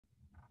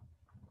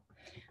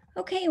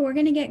Okay, we're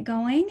going to get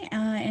going,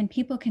 and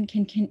people can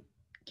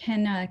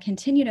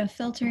continue to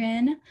filter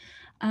in.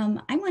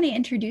 I want to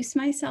introduce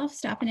myself,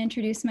 stop and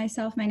introduce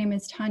myself. My name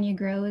is Tanya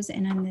Groves,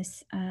 and I'm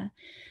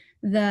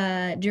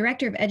the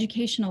Director of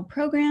Educational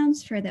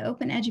Programs for the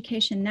Open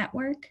Education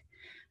Network.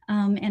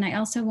 And I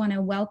also want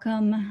to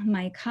welcome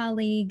my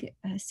colleague,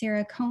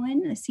 Sarah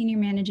Cohen, the Senior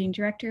Managing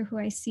Director, who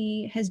I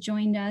see has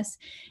joined us,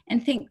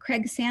 and thank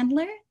Craig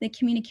Sandler, the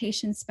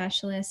Communications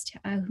Specialist,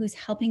 who's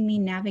helping me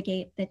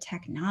navigate the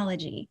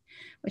technology,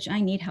 which I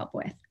need help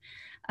with.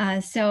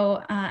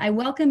 I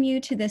welcome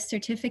you to this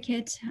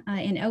certificate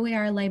in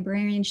OER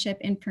Librarianship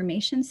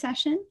information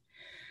session.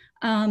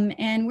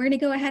 And we're going to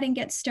go ahead and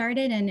get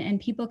started, and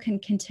people can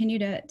continue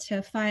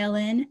to file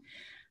in.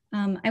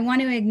 I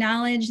want to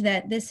acknowledge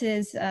that this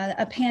is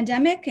a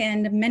pandemic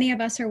and many of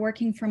us are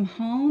working from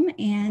home,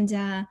 and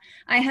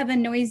I have a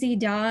noisy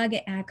dog,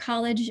 a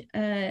college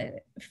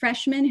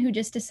freshman who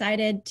just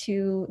decided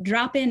to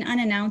drop in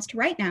unannounced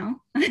right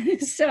now.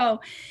 So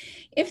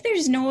if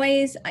there's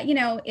noise, you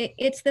know,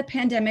 it's the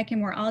pandemic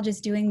and we're all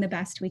just doing the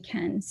best we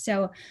can.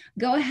 So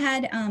go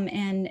ahead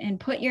and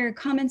put your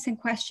comments and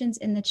questions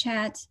in the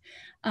chat.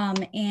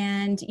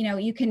 And you know,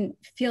 you can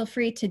feel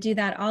free to do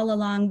that all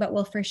along, but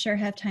we'll for sure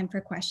have time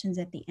for questions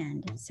at the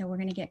end. So we're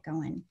going to get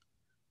going.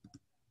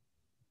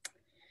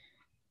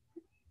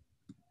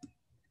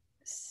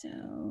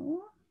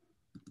 So,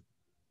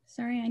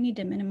 sorry, I need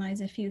to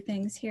minimize a few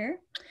things here.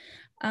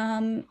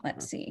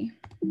 Let's see.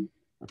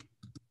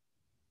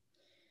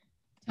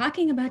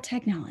 Talking about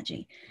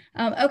technology.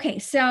 Okay,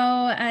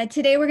 so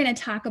today we're going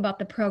to talk about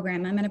the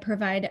program. I'm going to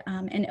provide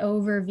an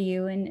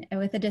overview and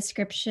with a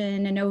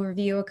description, an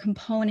overview of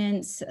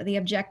components, the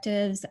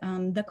objectives,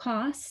 the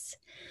costs.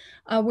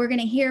 We're going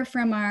to hear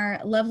from our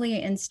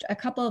lovely, a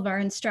couple of our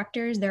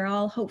instructors. They're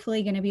all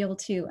hopefully going to be able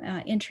to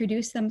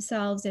introduce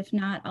themselves. If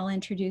not, I'll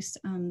introduce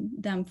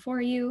them for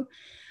you.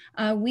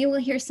 We will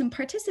hear some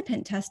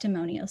participant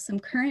testimonials, some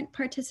current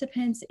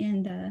participants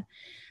in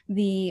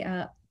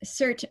the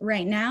cert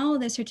right now,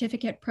 the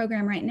certificate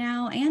program right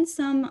now, and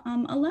some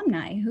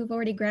alumni who've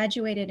already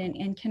graduated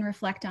and can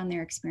reflect on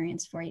their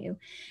experience for you.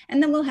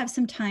 And then we'll have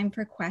some time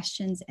for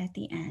questions at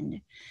the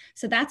end.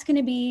 So that's going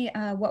to be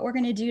what we're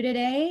going to do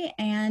today.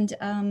 And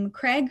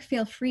Craig,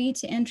 feel free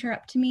to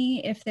interrupt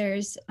me if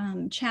there's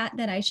chat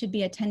that I should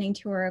be attending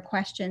to or a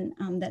question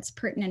that's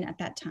pertinent at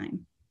that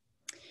time.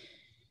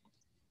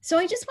 So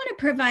I just want to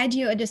provide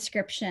you a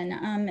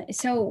description.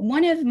 So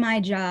one of my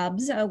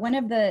jobs, one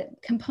of the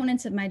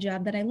components of my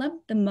job that I love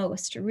the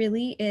most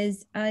really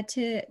is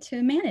to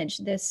manage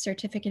this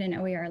certificate in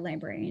OER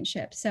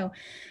librarianship. So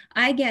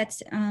I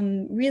get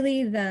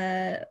really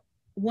the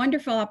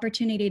wonderful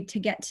opportunity to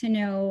get to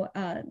know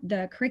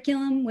the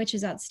curriculum, which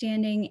is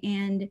outstanding,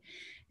 and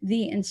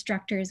the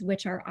instructors,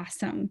 which are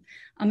awesome.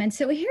 And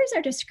so here's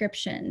our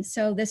description.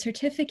 So the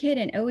certificate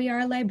in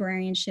OER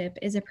librarianship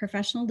is a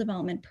professional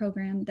development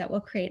program that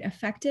will create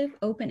effective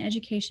open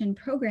education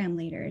program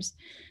leaders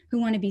who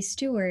want to be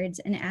stewards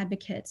and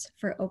advocates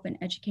for open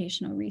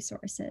educational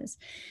resources.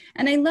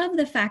 And I love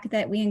the fact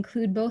that we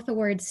include both the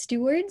word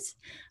stewards,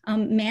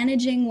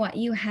 managing what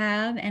you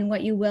have and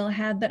what you will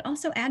have, but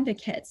also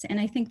advocates. And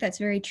I think that's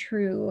very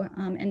true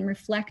and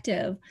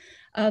reflective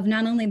of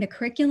not only the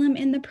curriculum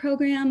in the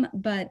program,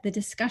 but the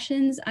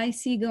discussions I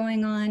see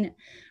going on,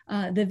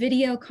 the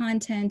video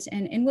content,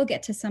 and we'll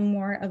get to some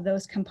more of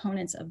those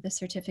components of the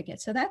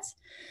certificate. So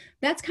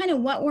that's kind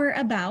of what we're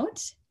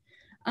about.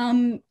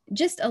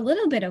 Just a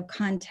little bit of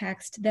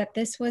context that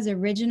this was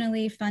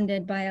originally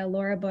funded by a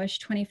Laura Bush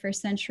 21st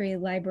Century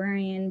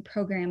Librarian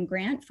Program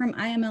grant from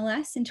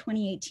IMLS in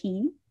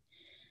 2018.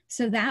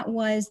 So that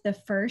was the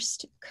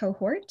first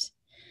cohort.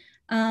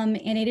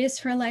 And it is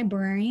for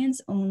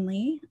librarians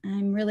only.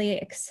 I'm really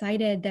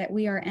excited that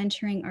we are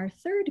entering our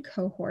third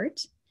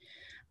cohort.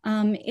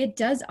 It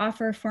does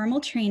offer formal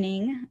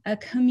training, a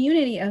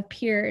community of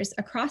peers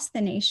across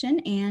the nation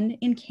and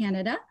in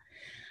Canada,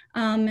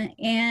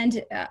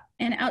 and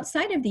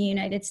outside of the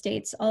United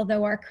States,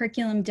 although our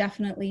curriculum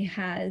definitely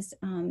has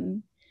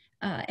an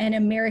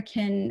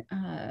American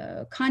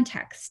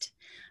context.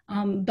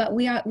 But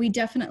we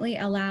definitely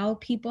allow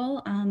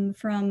people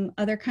from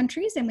other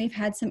countries, and we've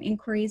had some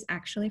inquiries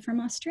actually from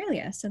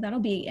Australia. So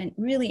that'll be a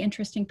really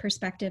interesting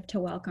perspective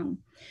to welcome.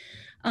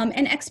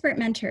 And expert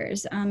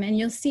mentors, and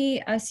you'll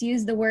see us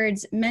use the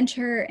words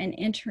mentor and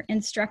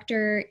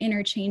instructor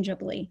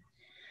interchangeably.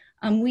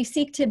 We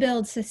seek to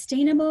build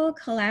sustainable,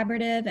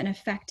 collaborative, and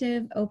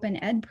effective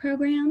open ed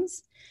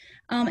programs.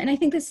 And I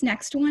think this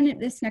next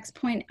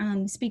point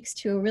speaks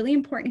to a really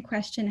important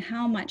question: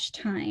 how much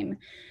time?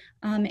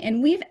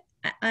 And we've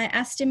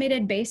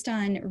estimated, based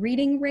on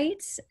reading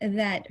rates,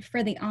 that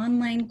for the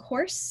online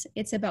course,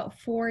 it's about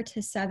 4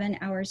 to 7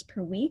 hours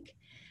per week.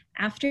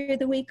 After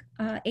the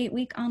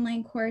 8-week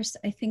online course,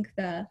 I think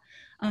the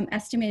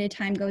estimated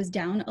time goes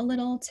down a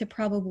little to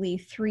probably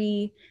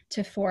 3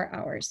 to 4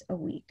 hours a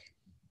week.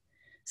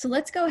 So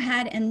let's go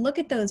ahead and look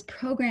at those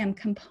program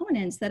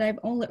components that I've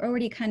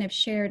already kind of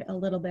shared a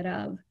little bit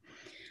of.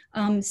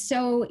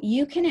 So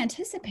you can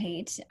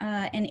anticipate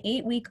an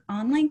 8-week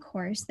online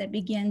course that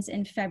begins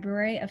in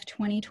February of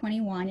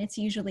 2021. It's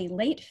usually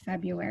late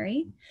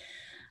February.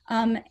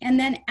 And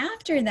then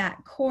after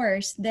that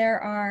course, there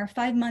are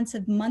 5 months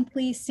of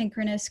monthly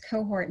synchronous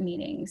cohort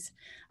meetings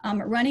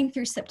running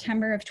through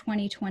September of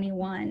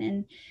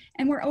 2021.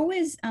 And we're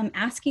always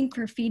asking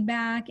for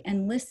feedback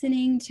and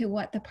listening to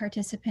what the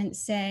participants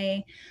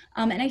say.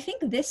 And I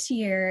think this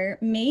year,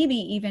 maybe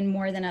even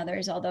more than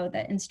others, although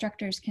the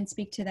instructors can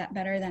speak to that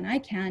better than I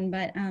can,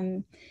 but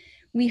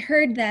we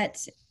heard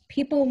that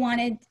people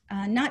wanted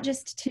not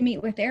just to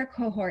meet with their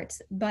cohorts,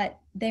 but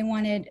they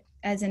wanted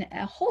as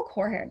a whole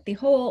cohort, the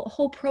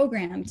whole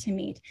program to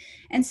meet.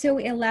 And so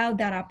we allowed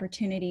that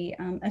opportunity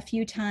a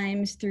few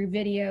times through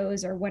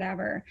videos or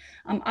whatever,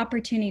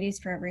 opportunities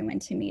for everyone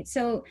to meet.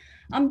 So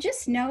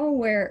just know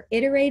we're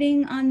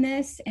iterating on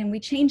this, and we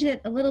change it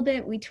a little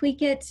bit, we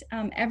tweak it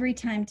every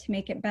time to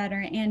make it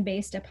better, and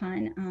based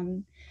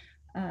upon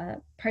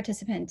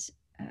participant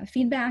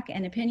feedback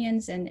and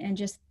opinions and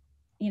just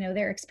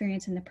their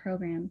experience in the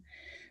program.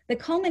 The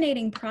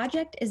culminating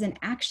project is an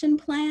action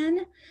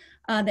plan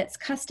that's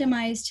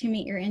customized to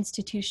meet your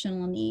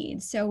institutional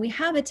needs. So we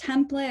have a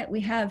template,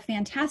 we have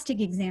fantastic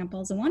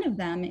examples, and one of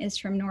them is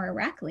from Nora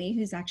Rackley,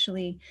 who's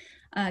actually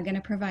going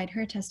to provide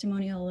her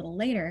testimonial a little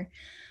later.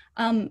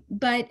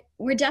 But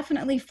we're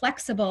definitely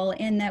flexible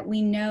in that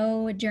we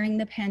know during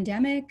the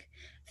pandemic,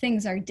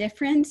 things are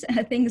different,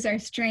 things are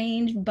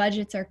strange,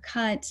 budgets are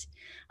cut.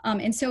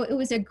 And so it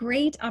was a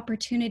great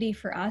opportunity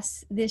for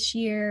us this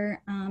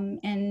year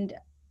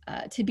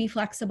to be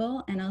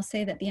flexible. And I'll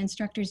say that the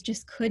instructors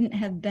just couldn't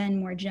have been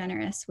more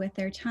generous with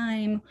their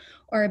time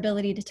or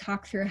ability to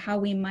talk through how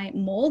we might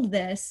mold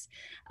this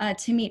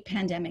to meet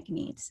pandemic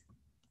needs.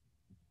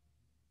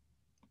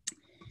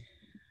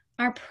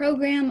 Our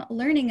program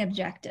learning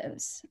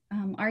objectives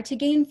are to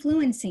gain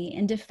fluency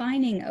in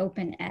defining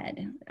open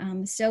ed.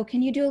 So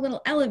can you do a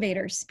little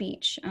elevator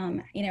speech?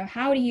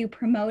 How do you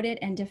promote it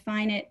and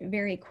define it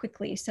very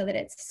quickly so that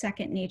it's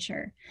second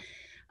nature?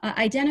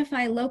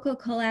 Identify local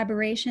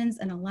collaborations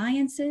and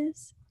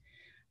alliances,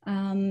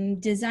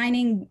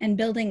 designing and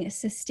building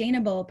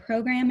sustainable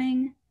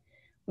programming.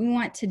 We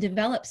want to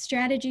develop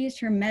strategies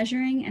for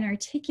measuring and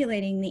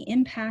articulating the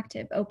impact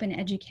of open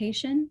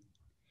education.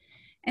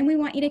 And we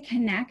want you to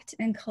connect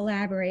and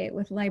collaborate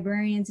with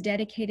librarians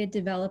dedicated to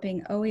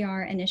developing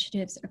OER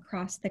initiatives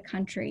across the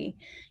country.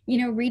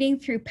 Reading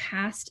through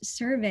past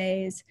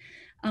surveys,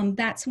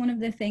 that's one of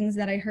the things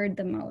that I heard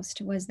the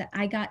most, was that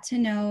I got to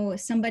know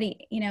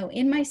somebody,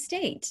 in my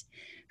state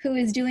who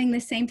is doing the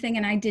same thing,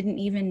 and I didn't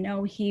even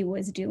know he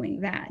was doing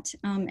that.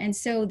 And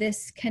so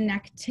this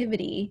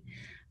connectivity,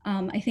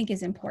 I think,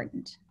 is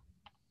important.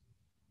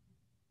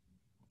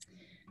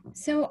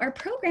 So our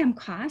program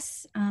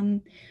costs,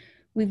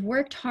 we've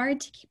worked hard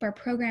to keep our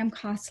program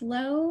costs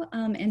low.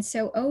 And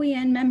so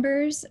OEN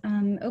members,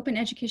 Open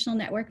Educational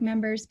Network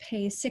members,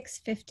 pay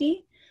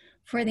 $650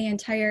 for the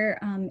entire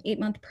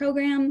 8-month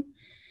program.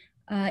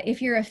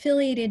 If you're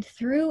affiliated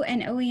through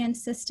an OEN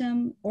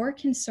system or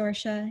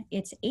consortia,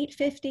 it's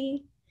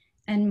 $850,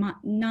 and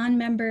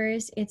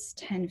non-members, it's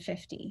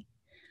 $1050.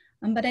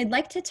 But I'd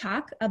like to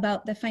talk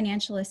about the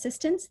financial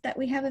assistance that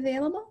we have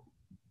available.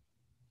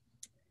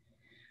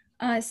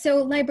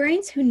 So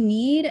librarians who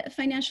need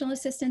financial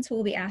assistance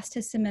will be asked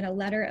to submit a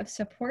letter of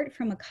support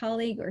from a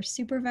colleague or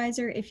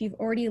supervisor. If you've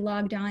already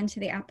logged on to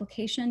the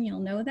application, you'll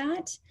know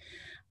that.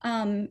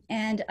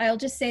 And I'll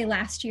just say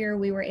last year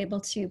we were able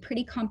to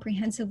pretty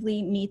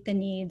comprehensively meet the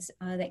needs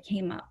that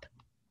came up.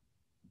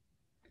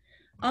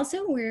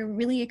 Also, we're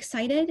really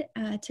excited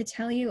to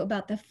tell you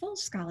about the full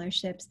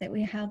scholarships that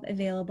we have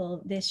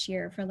available this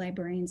year for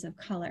librarians of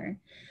color.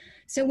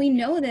 So we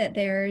know that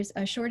there's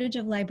a shortage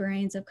of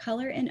librarians of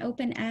color in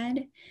open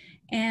ed,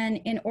 and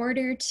in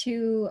order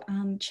to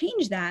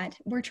change that,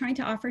 we're trying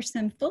to offer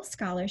some full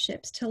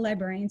scholarships to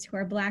librarians who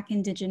are Black,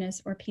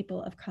 Indigenous, or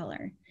people of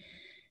color.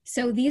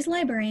 So these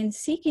librarians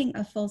seeking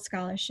a full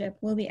scholarship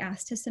will be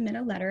asked to submit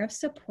a letter of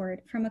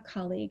support from a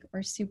colleague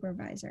or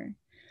supervisor.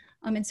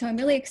 And so I'm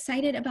really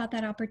excited about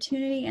that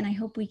opportunity, and I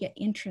hope we get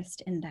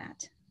interest in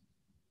that.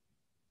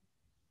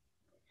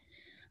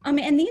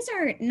 And these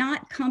are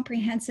not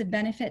comprehensive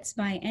benefits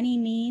by any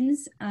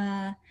means,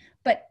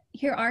 but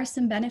here are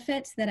some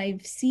benefits that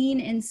I've seen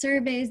in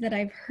surveys, that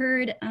I've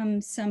heard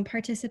some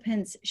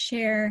participants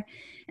share,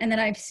 and that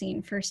I've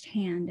seen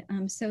firsthand.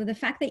 So the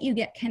fact that you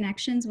get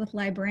connections with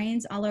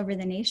librarians all over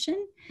the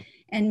nation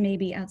and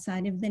maybe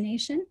outside of the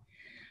nation.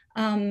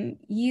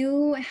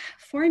 You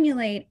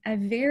formulate a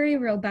very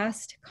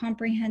robust,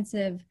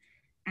 comprehensive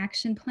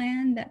action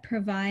plan that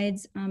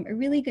provides a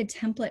really good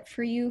template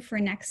for you for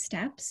next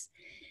steps.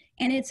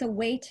 And it's a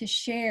way to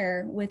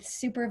share with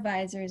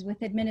supervisors,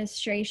 with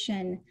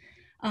administration,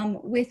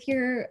 with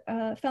your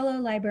fellow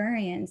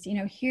librarians.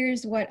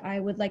 Here's what I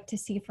would like to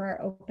see for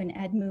our open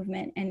ed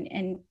movement,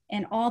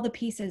 and all the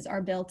pieces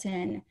are built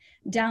in,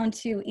 down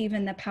to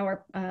even the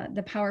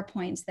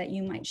PowerPoints that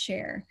you might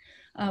share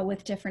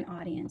with different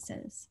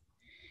audiences.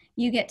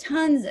 You get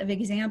tons of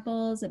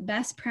examples,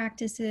 best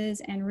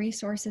practices, and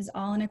resources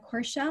all in a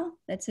course shell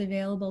that's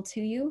available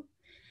to you.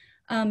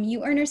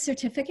 You earn a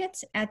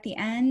certificate at the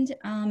end,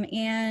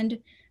 and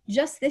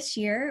just this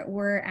year,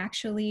 we're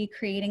actually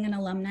creating an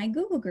alumni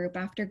Google group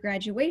after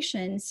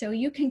graduation, so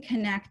you can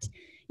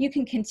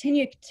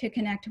continue to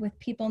connect with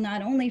people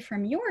not only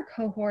from your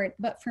cohort,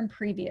 but from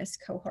previous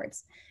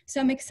cohorts.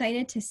 So I'm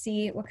excited to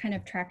see what kind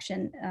of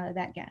traction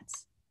that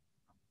gets.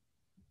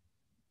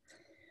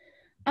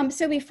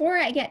 So before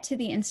I get to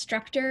the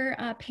instructor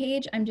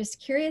page, I'm just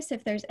curious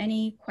if there's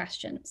any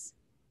questions.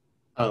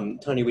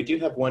 Tony, we do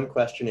have one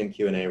question in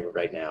Q&A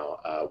right now.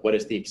 What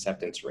is the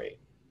acceptance rate?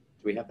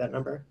 Do we have that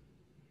number?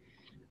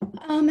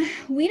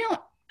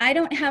 I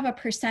don't have a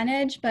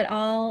percentage, but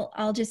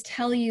I'll just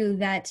tell you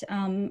that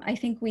I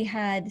think we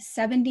had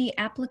 70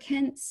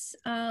 applicants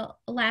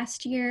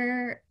last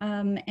year,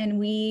 and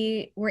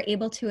we were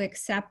able to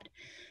accept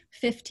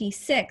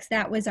 56.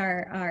 That was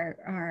our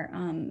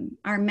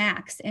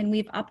max, and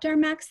we've upped our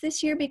max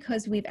this year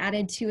because we've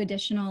added 2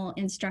 additional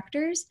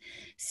instructors.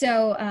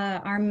 So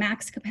our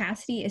max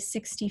capacity is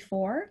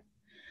 64.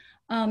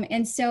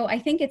 And so I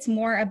think it's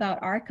more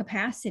about our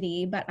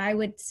capacity, but I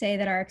would say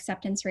that our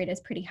acceptance rate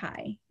is pretty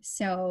high.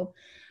 So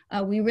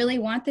we really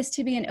want this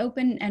to be an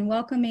open and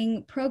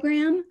welcoming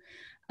program.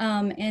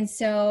 And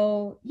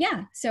so,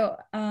 yeah, so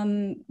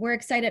we're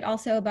excited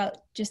also about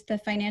just the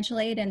financial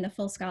aid and the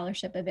full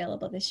scholarship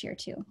available this year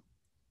too.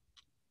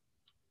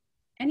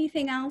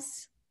 Anything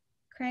else,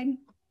 Craig?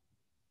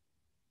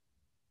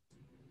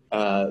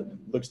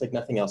 Looks like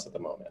nothing else at the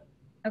moment.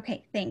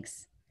 Okay,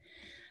 thanks.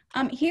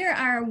 Here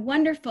are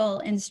wonderful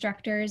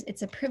instructors.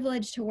 It's a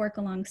privilege to work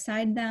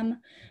alongside them.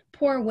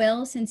 Poor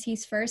Will, since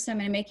he's first, I'm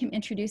going to make him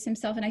introduce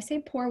himself. And I say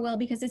poor Will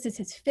because this is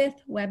his 5th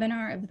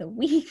webinar of the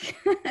week,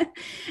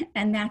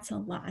 and that's a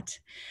lot.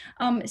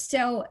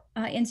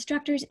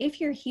 Instructors,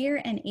 if you're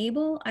here and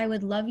able, I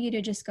would love you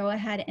to just go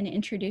ahead and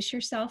introduce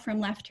yourself from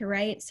left to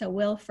right. So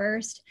Will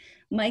first,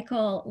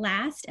 Michael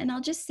last, and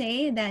I'll just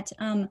say that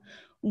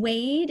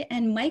Wade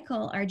and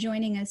Michael are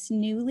joining us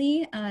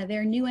newly.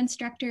 They're new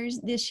instructors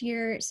this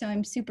year, so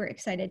I'm super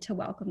excited to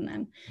welcome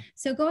them.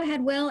 So go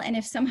ahead, Will, and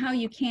if somehow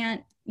you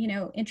can't,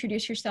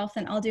 introduce yourself,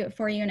 then I'll do it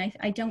for you. And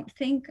I don't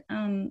think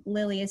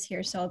Lily is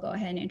here, so I'll go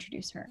ahead and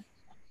introduce her.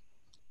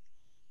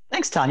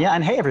 Thanks, Tanya,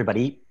 and hey,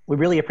 everybody. We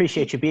really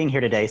appreciate you being here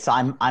today. So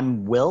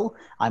I'm Will.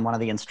 I'm one of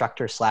the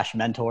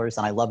instructors/mentors,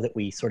 and I love that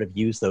we sort of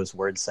use those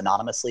words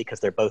synonymously because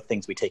they're both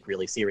things we take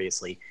really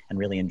seriously and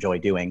really enjoy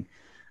doing.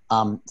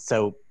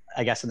 So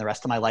I guess in the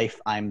rest of my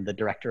life, I'm the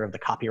director of the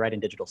Copyright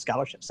and Digital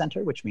Scholarship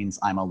Center, which means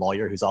I'm a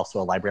lawyer who's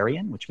also a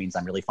librarian, which means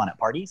I'm really fun at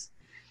parties.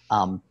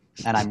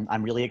 And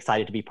I'm really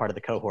excited to be part of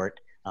the cohort.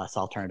 So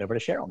I'll turn it over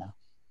to Cheryl now.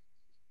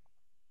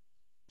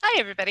 Hi,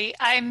 everybody.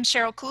 I'm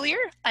Cheryl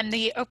Coulier. I'm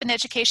the Open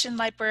Education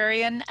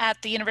Librarian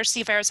at the University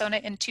of Arizona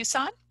in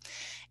Tucson.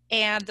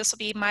 And this will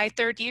be my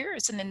 3rd year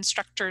as an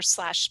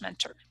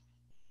instructor/mentor.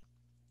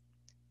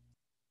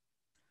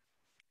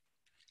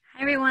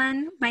 Hi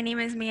everyone, my name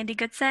is Mandy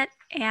Goodset,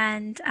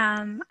 and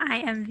I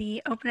am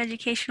the Open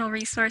Educational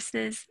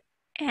Resources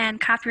and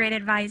Copyright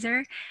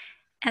Advisor,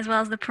 as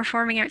well as the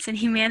Performing Arts and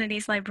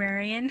Humanities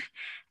Librarian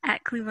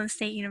at Cleveland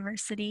State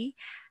University.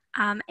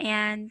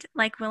 And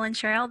like Will and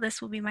Cheryl,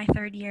 this will be my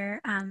 3rd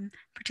year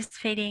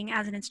participating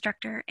as an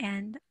instructor,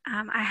 and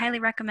I highly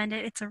recommend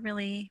it. It's a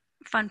really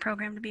fun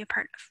program to be a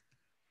part of.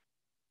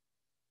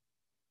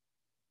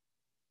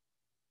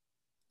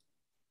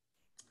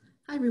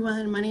 Hi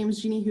everyone, my name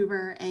is Jeannie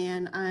Hoover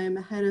and I'm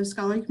head of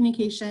scholarly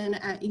communication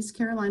at East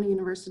Carolina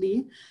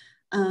University.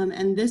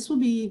 And this will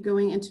be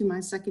going into my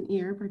 2nd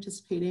year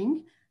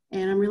participating,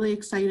 and I'm really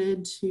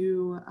excited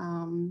to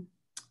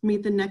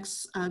meet the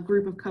next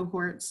group of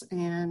cohorts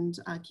and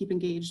keep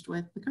engaged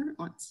with the current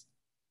ones.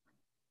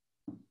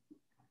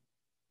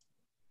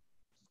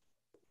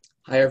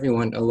 Hi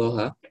everyone,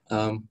 aloha.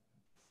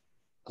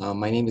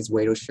 My name is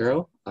Wade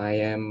Oshiro. I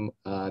am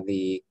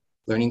the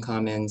Learning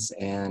Commons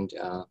and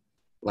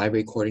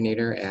Library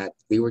Coordinator at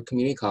Leeward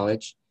Community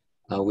College.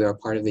 We are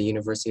part of the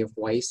University of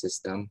Hawaii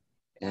system,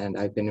 and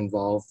I've been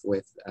involved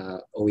with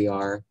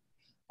OER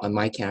on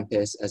my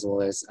campus as well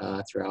as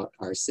throughout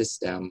our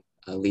system,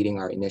 leading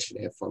our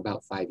initiative for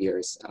about 5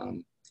 years.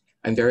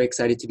 I'm very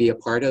excited to be a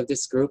part of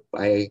this group.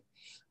 I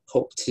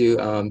hope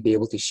to be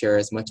able to share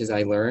as much as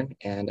I learn,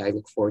 and I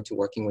look forward to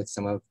working with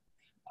some of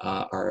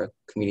our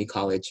community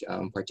college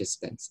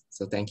participants.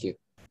 So thank you.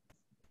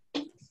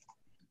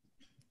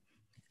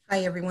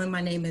 Hi everyone,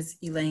 my name is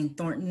Elaine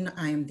Thornton.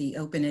 I'm the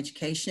Open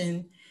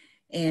Education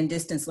and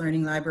Distance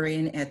Learning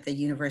Librarian at the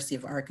University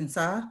of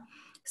Arkansas.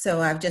 So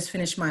I've just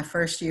finished my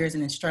 1st year as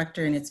an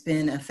instructor, and it's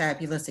been a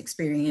fabulous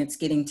experience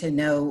getting to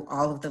know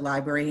all of the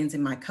librarians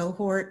in my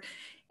cohort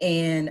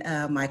and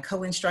my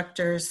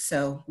co-instructors.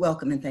 So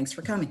welcome and thanks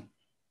for coming.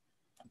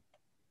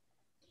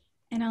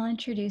 And I'll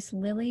introduce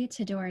Lily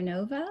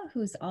Todorinova,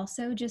 who's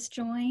also just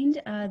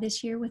joined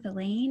this year with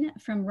Elaine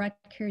from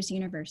Rutgers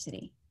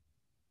University.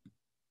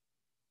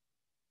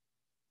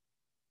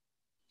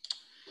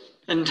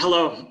 And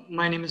hello,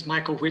 my name is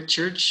Michael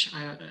Whitchurch.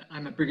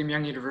 I'm at Brigham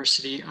Young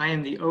University. I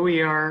am the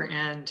OER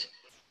and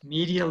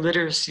Media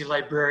Literacy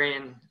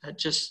Librarian that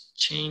just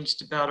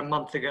changed about a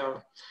month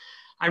ago.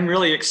 I'm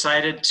really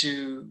excited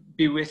to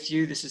be with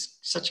you. This is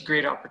such a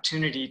great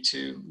opportunity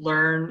to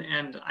learn,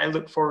 and I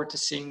look forward to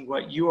seeing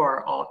what you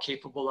are all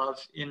capable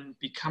of in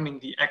becoming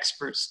the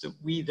experts that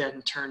we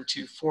then turn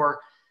to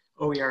for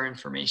OER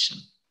information.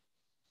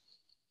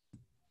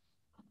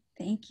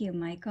 Thank you,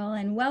 Michael,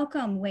 and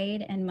welcome,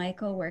 Wade and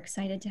Michael. We're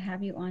excited to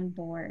have you on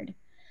board.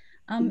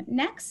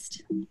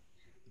 Next.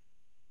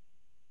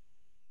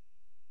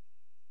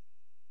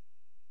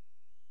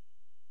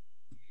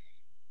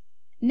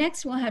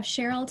 Next, we'll have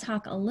Cheryl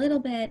talk a little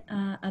bit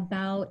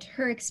about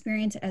her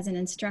experience as an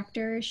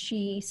instructor.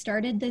 She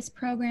started this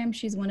program.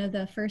 She's one of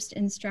the first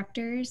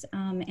instructors,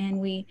 and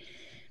we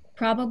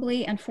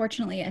probably,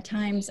 unfortunately, at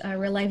times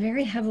rely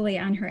very heavily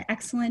on her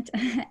excellent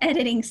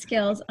editing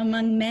skills,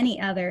 among many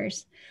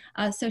others.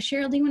 So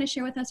Cheryl, do you want to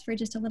share with us for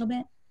just a little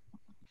bit?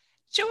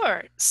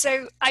 Sure.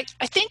 So I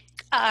think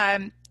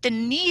the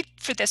need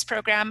for this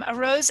program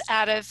arose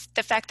out of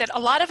the fact that a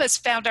lot of us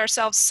found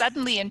ourselves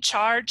suddenly in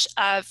charge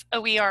of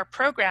OER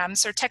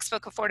programs or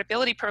textbook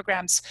affordability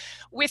programs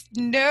with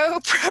no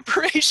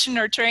preparation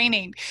or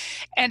training.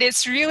 And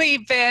it's really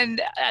been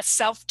a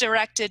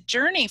self-directed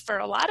journey for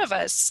a lot of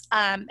us.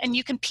 And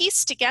you can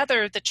piece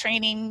together the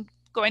training,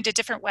 going to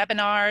different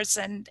webinars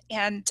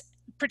and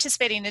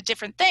participating in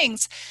different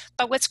things.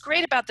 But what's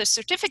great about the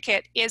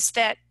certificate is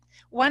that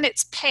one,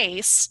 it's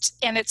paced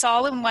and it's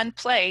all in one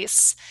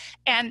place.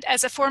 And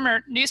as a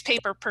former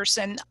newspaper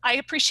person, I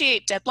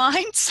appreciate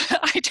deadlines.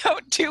 I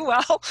don't do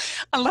well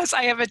unless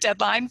I have a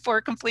deadline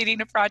for completing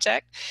a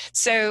project.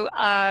 So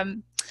I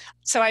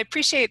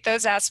appreciate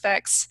those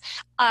aspects.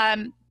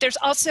 There's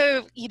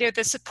also,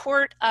 the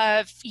support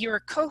of your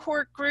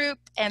cohort group,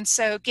 and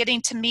so getting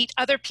to meet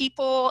other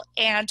people,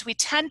 and we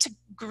tend to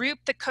group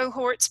the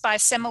cohorts by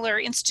similar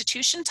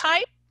institution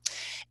type.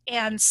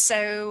 And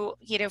so,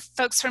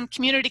 folks from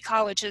community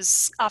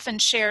colleges often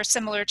share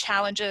similar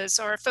challenges,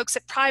 or folks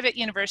at private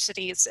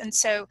universities. And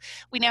so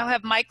we now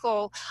have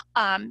Michael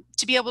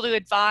to be able to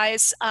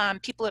advise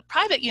people at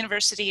private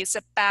universities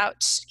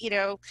about,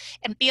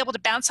 and be able to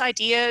bounce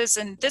ideas.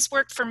 And this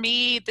worked for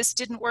me, this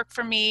didn't work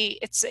for me.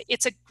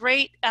 It's a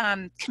great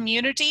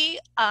community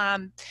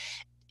and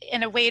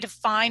a way to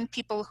find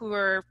people who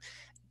are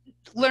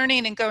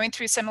learning and going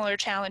through similar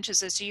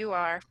challenges as you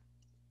are.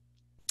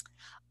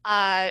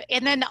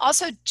 And then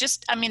also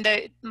just,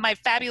 my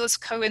fabulous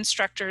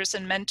co-instructors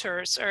and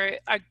mentors are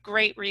a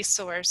great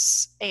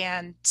resource.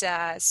 And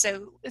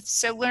so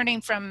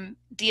learning from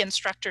the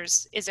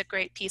instructors is a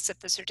great piece of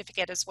the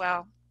certificate as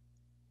well.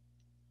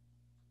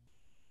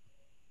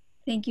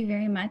 Thank you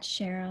very much,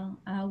 Cheryl.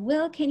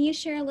 Will, can you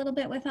share a little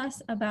bit with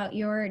us about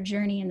your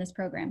journey in this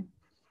program?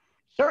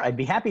 Sure, I'd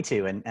be happy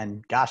to.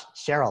 And gosh,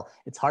 Cheryl,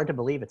 it's hard to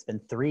believe it's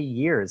been 3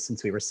 years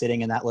since we were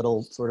sitting in that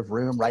little sort of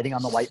room writing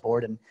on the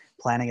whiteboard and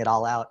planning it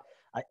all out.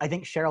 I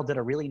think Cheryl did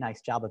a really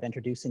nice job of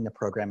introducing the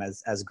program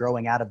as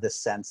growing out of this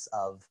sense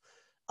of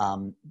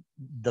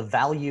the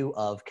value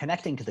of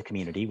connecting to the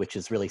community, which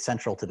is really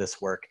central to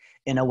this work,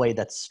 in a way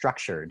that's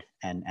structured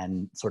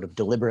and sort of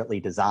deliberately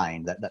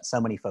designed, that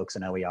so many folks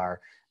in OER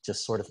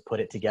just sort of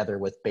put it together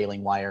with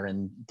baling wire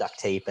and duct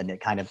tape, and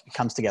it kind of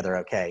comes together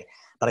okay.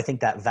 But I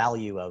think that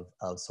value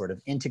of sort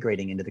of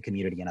integrating into the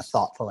community in a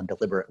thoughtful and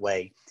deliberate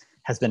way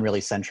has been really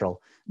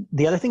central.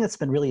 The other thing that's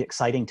been really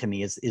exciting to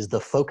me is the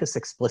focus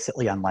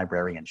explicitly on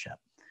librarianship.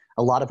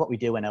 A lot of what we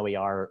do in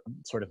OER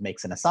sort of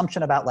makes an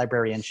assumption about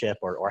librarianship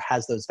or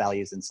has those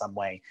values in some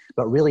way,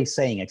 but really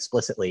saying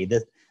explicitly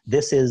that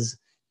this is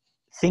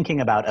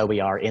thinking about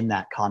OER in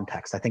that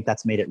context. I think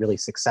that's made it really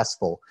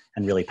successful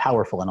and really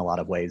powerful in a lot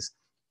of ways.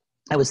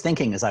 I was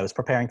thinking as I was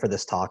preparing for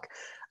this talk,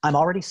 I'm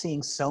already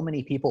seeing so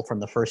many people from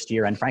the first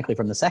year and frankly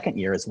from the second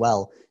year as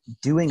well,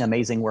 doing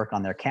amazing work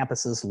on their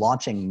campuses,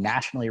 launching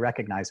nationally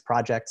recognized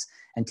projects,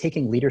 and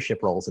taking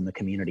leadership roles in the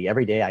community.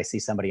 Every day I see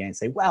somebody and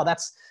say, wow,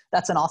 that's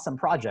an awesome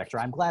project, or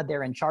I'm glad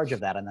they're in charge of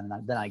that. And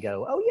then I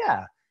go, oh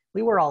yeah,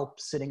 we were all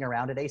sitting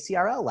around at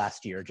ACRL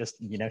last year, just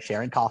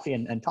sharing coffee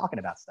and talking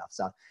about stuff.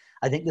 So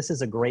I think this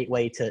is a great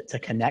way to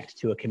connect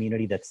to a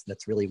community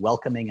that's really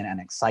welcoming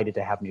and excited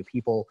to have new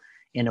people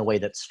in a way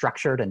that's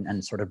structured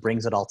and sort of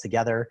brings it all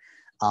together.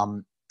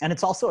 And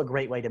it's also a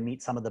great way to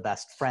meet some of the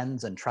best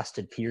friends and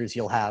trusted peers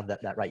you'll have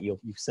right, you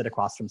sit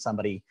across from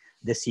somebody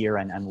this year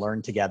and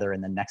learn together,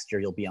 and then next year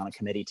you'll be on a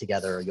committee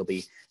together, or you'll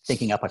be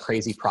thinking up a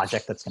crazy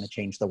project that's going to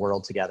change the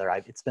world together.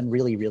 It's been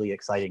really, really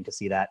exciting to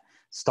see that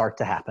start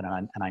to happen,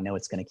 and I know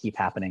it's going to keep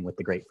happening with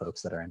the great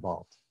folks that are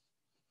involved.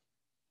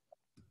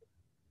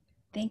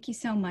 Thank you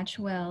so much,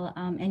 Will.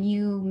 And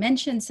you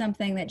mentioned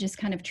something that just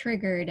kind of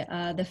triggered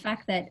the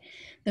fact that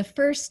the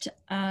first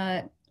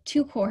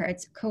two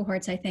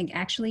cohorts, I think,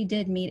 actually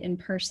did meet in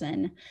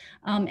person.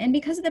 And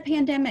because of the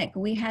pandemic,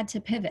 we had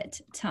to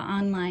pivot to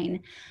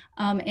online.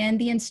 And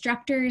the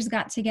instructors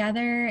got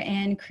together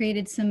and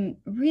created some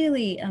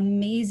really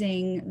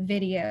amazing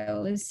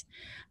videos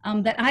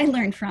that I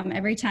learned from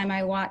every time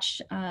I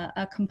watched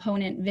a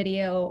component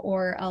video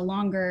or a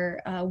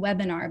longer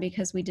webinar,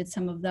 because we did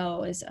some of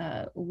those.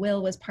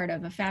 Will was part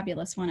of a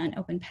fabulous one on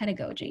open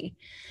pedagogy.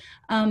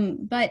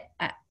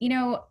 You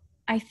know,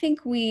 I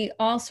think we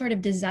all sort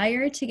of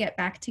desire to get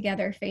back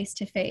together face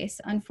to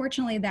face.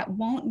 Unfortunately, that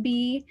won't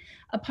be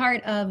a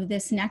part of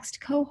this next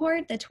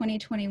cohort, the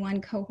 2021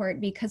 cohort,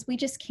 because we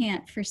just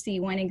can't foresee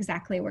when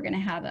exactly we're going to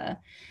have a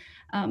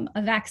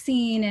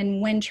vaccine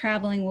and when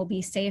traveling will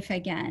be safe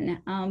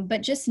again.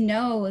 But just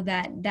know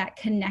that that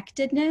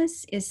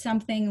connectedness is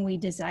something we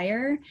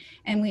desire,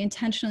 and we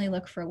intentionally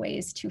look for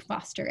ways to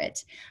foster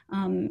it,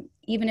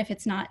 even if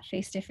it's not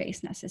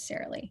face-to-face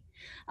necessarily.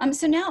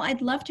 So now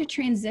I'd love to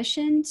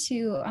transition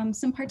to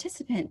some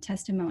participant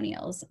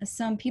testimonials,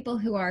 some people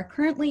who are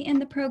currently in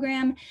the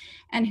program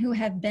and who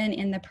have been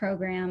in the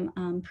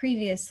program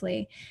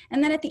previously.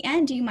 And then at the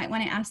end, you might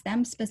want to ask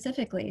them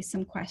specifically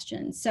some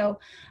questions. So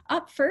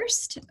up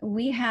first,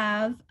 we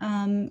have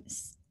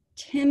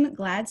Tim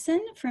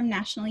Gladson from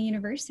National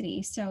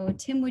University. So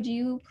Tim, would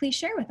you please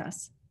share with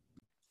us?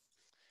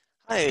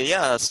 Hi,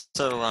 yeah,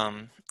 so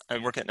I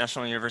work at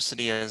National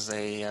University as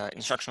a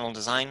instructional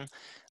design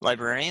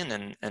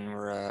librarian, and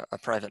we're a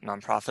private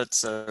nonprofit,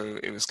 so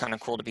it was kind of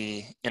cool to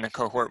be in a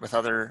cohort with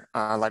other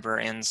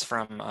librarians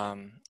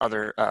from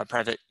other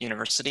private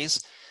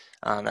universities.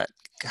 That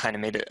kind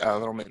of made it a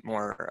little bit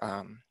more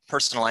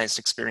personalized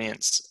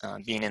experience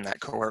being in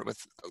that cohort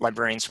with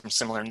librarians from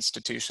similar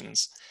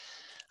institutions.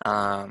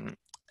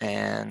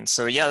 And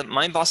so, yeah,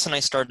 my boss and I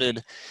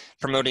started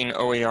promoting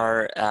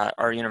OER at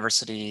our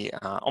university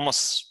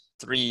almost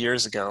 3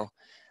 years ago.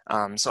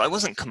 So I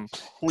wasn't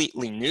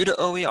completely new to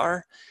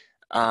OER,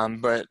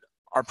 but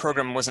our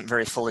program wasn't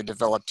very fully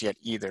developed yet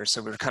either.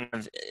 So we were kind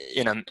of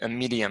in a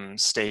medium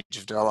stage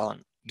of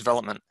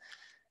development.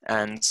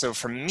 And so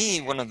for me,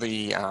 one of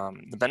the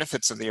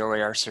benefits of the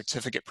OER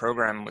certificate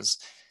program was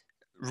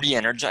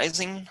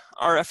re-energizing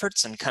our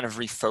efforts and kind of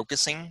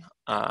refocusing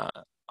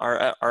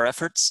our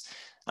efforts.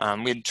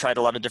 We had tried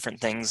a lot of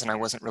different things, and I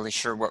wasn't really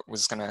sure what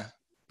was going to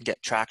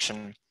get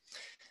traction.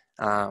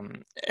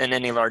 And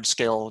any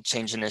large-scale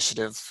change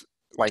initiative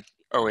like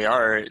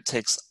OER, it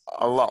takes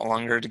a lot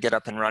longer to get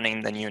up and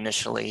running than you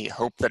initially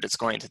hope that it's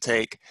going to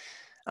take.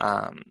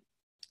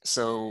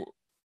 So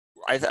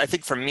I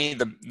think for me,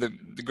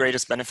 the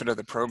greatest benefit of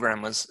the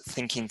program was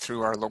thinking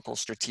through our local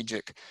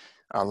strategic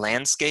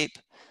landscape.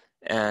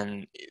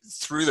 And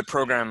through the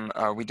program,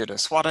 we did a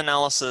SWOT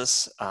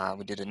analysis,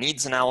 we did a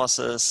needs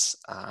analysis,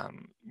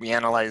 we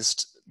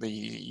analyzed the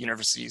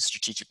university's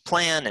strategic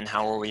plan and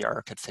how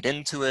OER could fit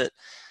into it,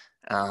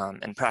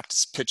 and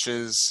practice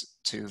pitches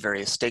to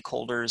various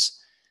stakeholders,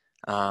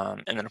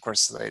 and then of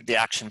course the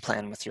action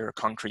plan with your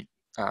concrete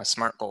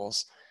SMART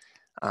goals.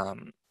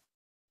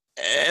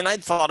 And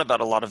I'd thought about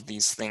a lot of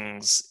these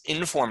things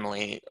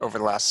informally over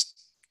the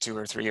last 2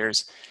 or 3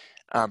 years.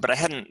 But I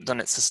hadn't done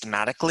it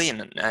systematically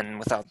and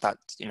without that,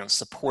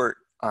 support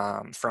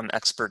from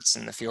experts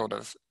in the field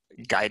of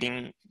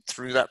guiding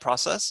through that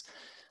process.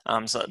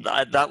 So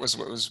that was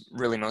what was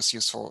really most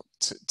useful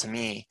to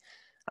me.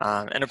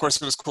 And of course,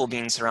 it was cool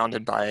being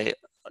surrounded by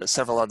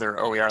several other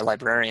OER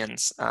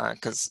librarians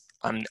because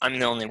I'm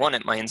the only one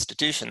at my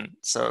institution.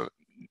 So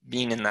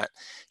being in that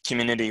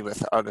community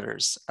with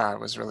others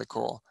was really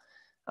cool.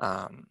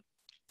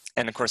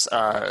 And of course,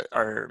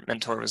 our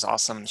mentor was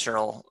awesome.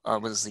 Cheryl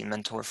was the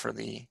mentor for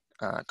the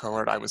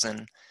cohort I was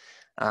in,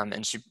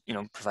 and she,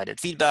 provided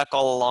feedback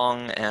all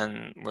along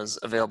and was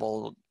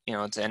available,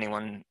 to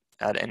anyone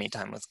at any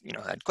time with,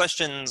 had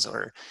questions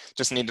or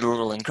just needed a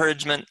little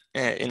encouragement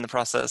in the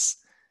process.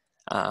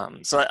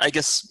 So I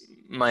guess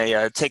my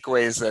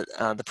takeaway is that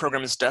the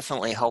program is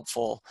definitely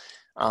helpful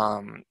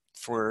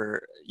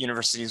for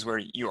universities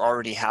where you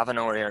already have an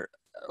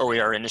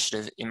OER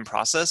initiative in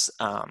process.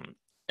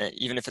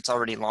 Even if it's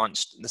already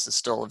launched, this is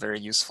still a very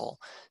useful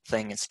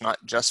thing. It's not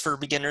just for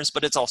beginners,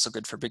 but it's also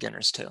good for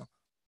beginners too.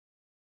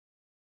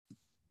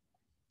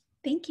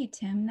 Thank you,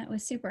 Tim. That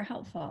was super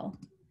helpful.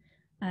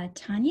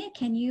 Tanya,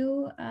 can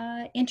you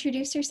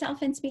introduce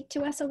yourself and speak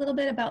to us a little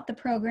bit about the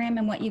program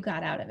and what you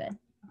got out of it?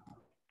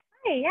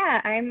 Hi,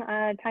 yeah, I'm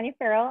Tanya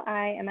Farrell.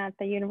 I am at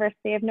the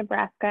University of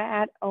Nebraska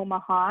at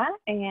Omaha,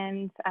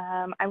 and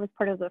I was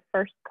part of the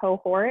first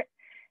cohort.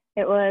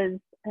 It was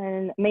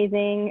an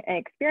amazing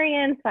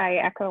experience. I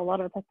echo a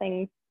lot of the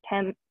things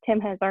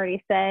Tim has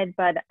already said,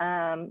 but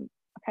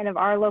kind of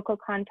our local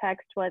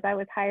context was I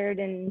was hired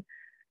in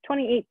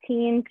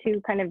 2018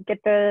 to kind of get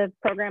the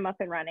program up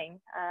and running.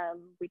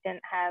 We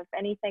didn't have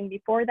anything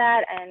before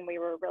that, and we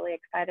were really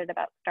excited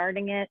about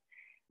starting it.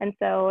 And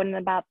so in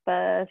about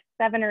the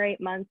 7 or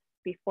 8 months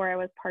before I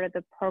was part of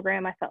the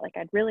program, I felt like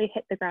I'd really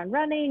hit the ground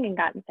running and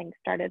gotten things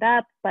started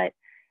up, but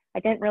I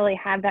didn't really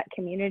have that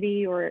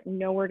community or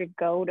know where to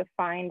go to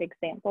find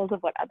examples of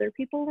what other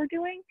people were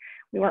doing.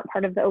 We weren't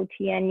part of the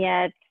OTN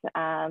yet,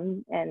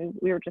 and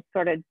we were just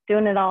sort of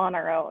doing it all on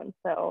our own.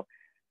 So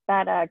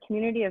that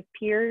community of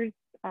peers,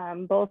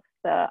 both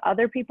the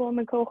other people in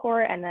the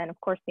cohort and then of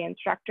course the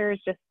instructors,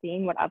 just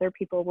seeing what other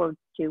people were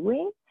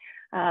doing,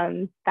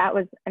 that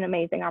was an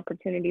amazing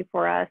opportunity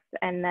for us.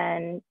 And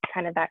then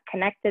kind of that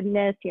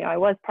connectedness, you know, I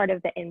was part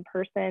of the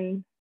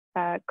in-person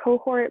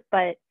cohort,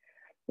 but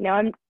you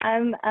know,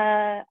 I'm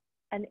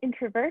an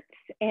introvert,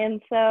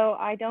 and so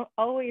I don't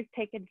always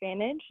take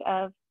advantage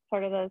of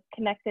sort of those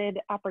connected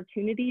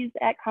opportunities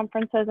at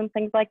conferences and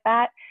things like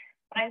that.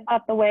 But I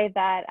thought the way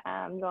that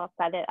you all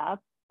set it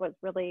up was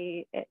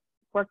really, it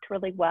worked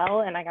really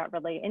well, and I got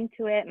really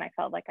into it, and I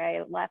felt like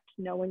I left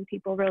knowing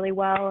people really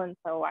well, and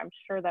so I'm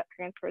sure that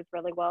transfers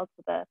really well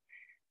to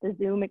the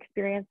Zoom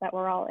experience that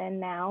we're all in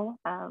now.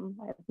 I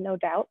have no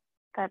doubt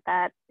that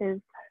that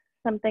is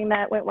something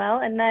that went well.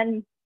 And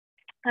then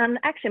the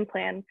action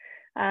plan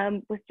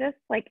was just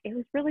like, it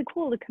was really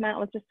cool to come out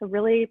with just a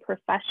really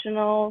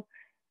professional,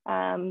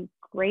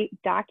 great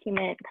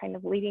document kind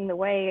of leading the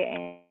way.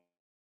 And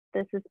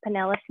this is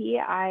Penelope.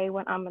 I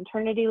went on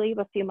maternity leave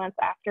a few months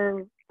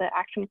after the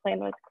action plan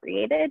was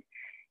created.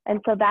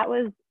 And so that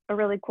was a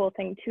really cool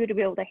thing too, to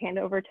be able to hand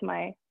over to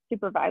my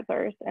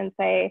supervisors and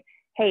say,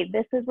 hey,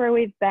 this is where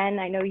we've been.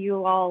 I know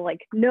you all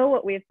like know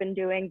what we've been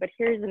doing, but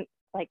here's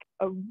like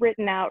a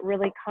written out,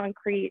 really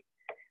concrete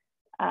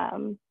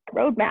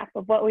roadmap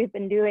of what we've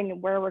been doing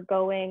and where we're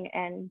going,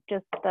 and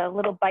just the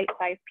little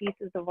bite-sized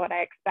pieces of what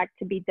I expect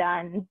to be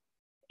done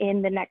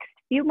in the next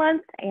few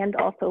months and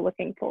also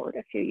looking forward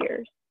a few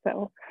years.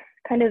 So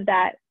kind of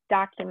that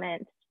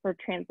document for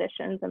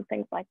transitions and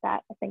things like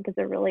that, I think is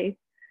a really,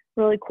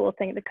 really cool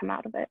thing to come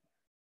out of it.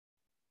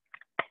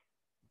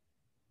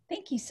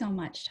 Thank you so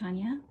much,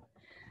 Tanya.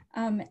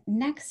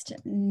 Next,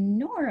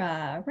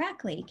 Nora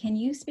Rackley, can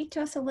you speak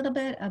to us a little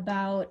bit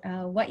about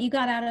what you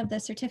got out of the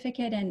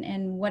certificate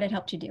and what it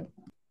helped you do?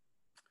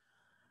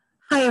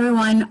 Hi,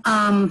 everyone.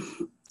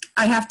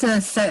 I have to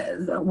say,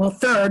 well,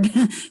 third,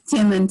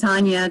 Tim and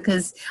Tanya,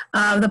 because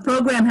the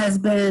program has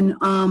been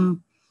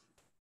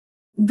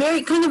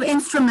very kind of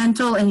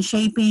instrumental in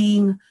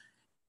shaping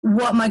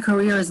what my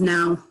career is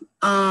now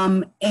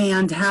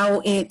and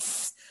how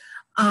it's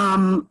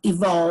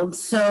evolved.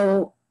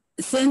 So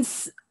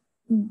since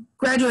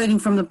graduating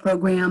from the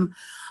program,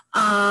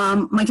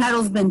 my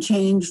title's been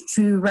changed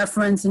to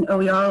reference an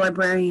OER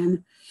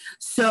librarian.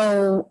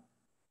 So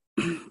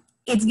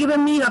it's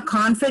given me the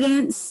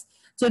confidence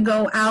to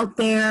go out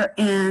there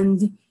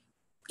and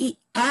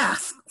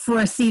ask for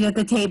a seat at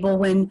the table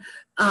when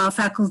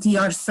faculty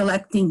are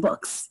selecting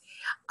books.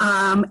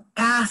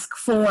 Ask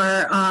for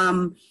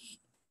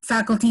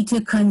faculty to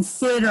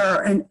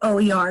consider an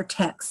OER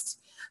text.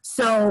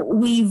 So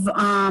we've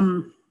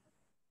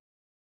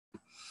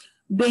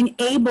been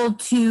able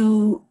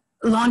to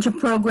launch a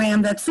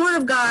program that sort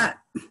of got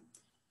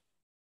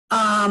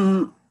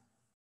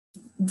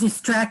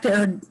distracted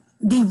or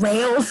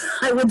derailed,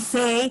 I would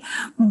say,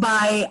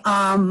 by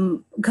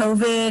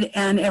COVID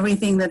and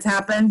everything that's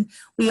happened.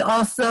 We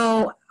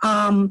also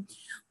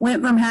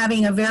went from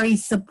having a very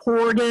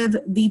supportive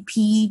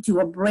VP to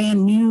a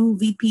brand new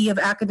VP of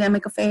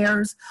Academic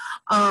Affairs.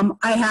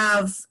 I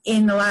have,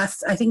 in the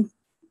last, I think,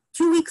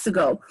 2 weeks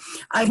ago,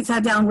 I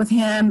sat down with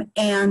him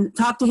and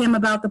talked to him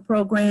about the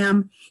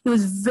program. He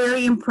was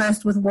very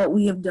impressed with what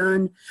we have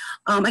done.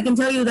 I can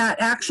tell you that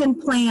action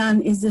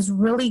plan is this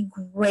really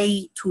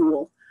great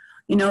tool.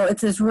 You know,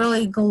 it's this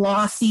really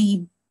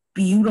glossy,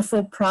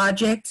 beautiful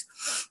project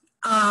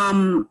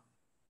that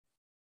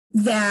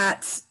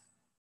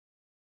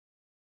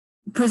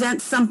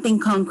presents something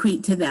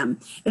concrete to them.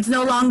 It's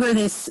no longer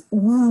this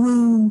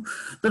woo-woo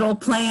little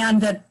plan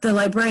that the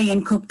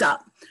librarian cooked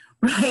up.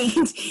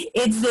 Right?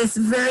 It's this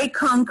very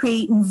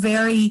concrete and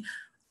very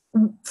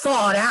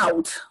thought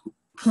out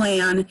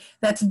plan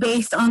that's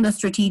based on the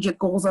strategic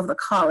goals of the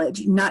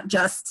college, not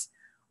just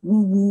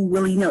woo-woo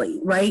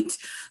willy-nilly, right?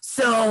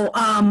 So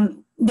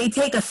they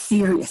take us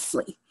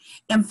seriously,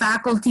 and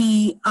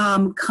faculty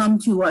come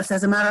to us.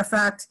 As a matter of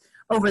fact,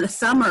 over the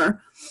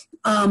summer,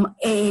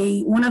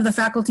 one of the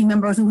faculty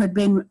members who had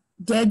been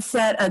dead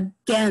set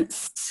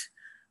against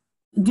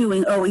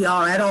doing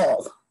OER at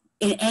all,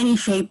 in any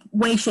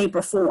way, shape,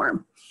 or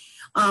form,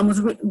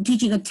 was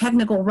teaching a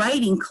technical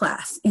writing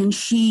class, and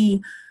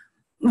she,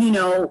 you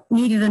know,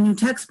 needed a new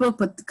textbook,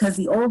 but because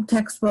the old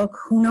textbook,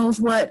 who knows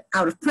what,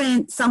 out of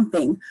print,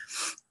 something.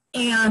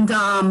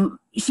 And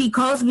she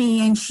calls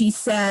me and she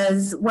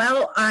says,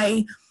 well,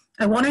 I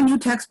want a new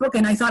textbook,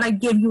 and I thought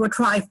I'd give you a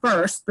try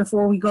first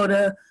before we go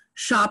to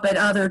shop at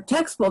other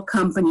textbook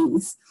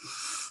companies.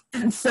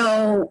 And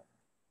so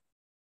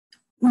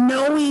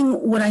knowing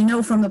what I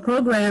know from the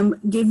program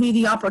gave me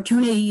the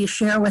opportunity to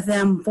share with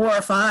them 4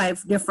 or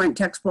 5 different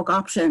textbook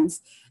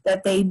options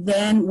that they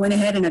then went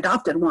ahead and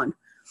adopted one.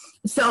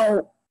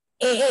 So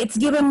it's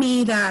given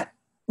me that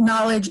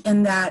knowledge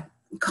and that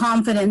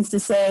confidence to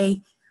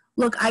say,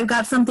 look, I've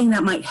got something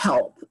that might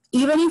help.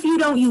 Even if you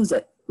don't use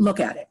it, look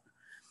at it.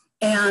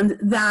 And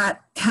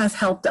that has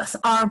helped us.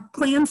 Our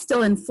plan's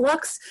still in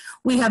flux.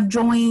 We have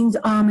joined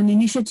an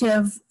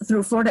initiative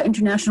through Florida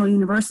International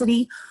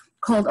University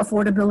called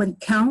Affordability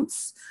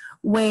Counts,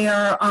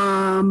 where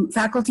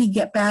faculty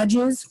get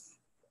badges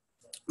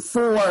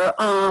for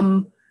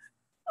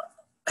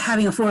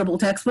having affordable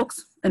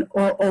textbooks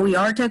or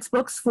OER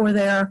textbooks for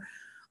their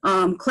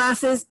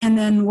classes. And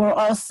then we're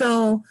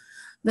also,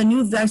 the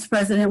new vice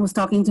president was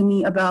talking to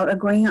me about a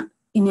grant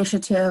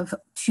initiative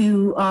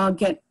to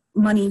get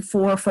money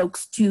for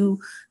folks to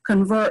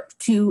convert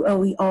to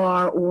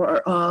OER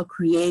or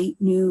create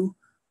new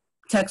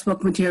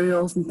textbook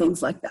materials and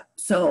things like that.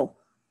 So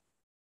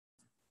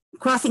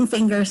crossing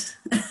fingers.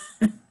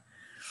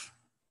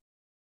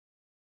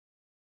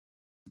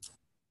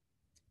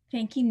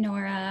 Thank you,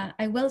 Nora.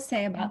 I will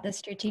say about the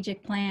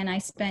strategic plan, I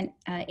spent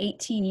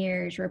 18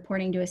 years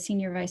reporting to a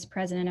senior vice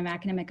president of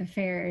academic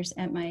affairs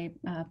at my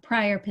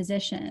prior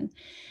position.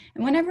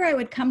 And whenever I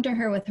would come to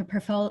her with a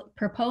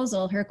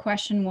proposal, her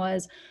question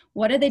was,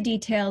 what are the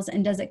details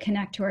and does it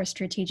connect to our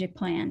strategic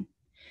plan?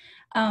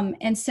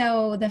 And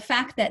so the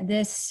fact that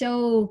this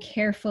so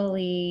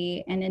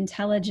carefully and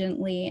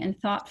intelligently and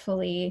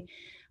thoughtfully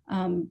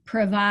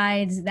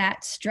provides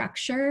that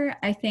structure,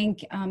 I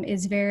think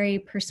is very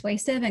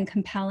persuasive and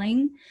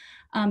compelling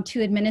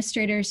to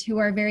administrators who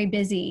are very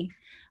busy.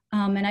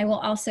 And I will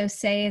also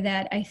say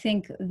that I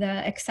think the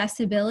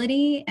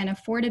accessibility and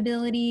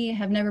affordability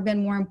have never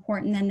been more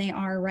important than they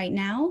are right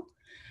now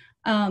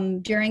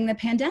during the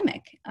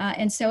pandemic.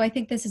 And so I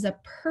think this is a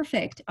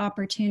perfect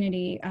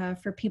opportunity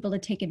for people to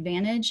take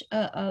advantage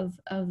of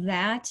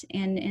that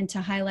and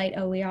to highlight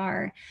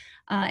OER.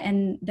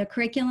 And the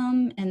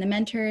curriculum and the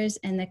mentors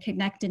and the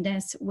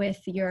connectedness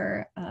with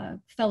your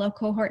fellow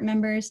cohort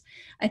members,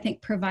 I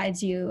think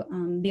provides you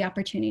the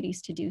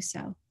opportunities to do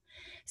so.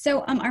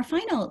 So our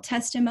final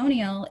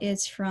testimonial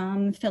is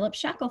from Philip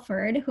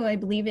Shackelford, who I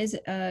believe is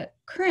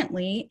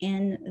currently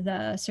in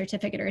the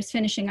certificate or is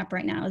finishing up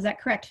right now. Is that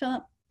correct,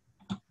 Philip?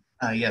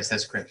 Yes,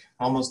 that's correct.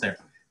 Almost there.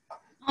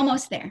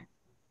 Almost there.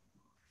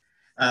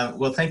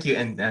 Well, thank you.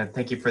 And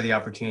thank you for the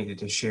opportunity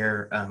to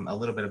share a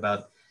little bit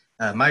about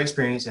my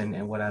experience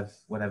and what I've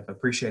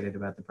appreciated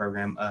about the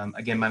program.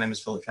 Again, my name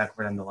is Philip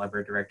Shackelford. I'm the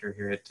library director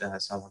here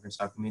at South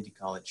Arkansas Community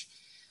College.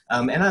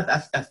 And I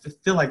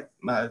feel like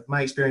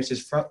my experience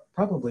is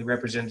probably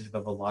representative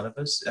of a lot of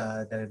us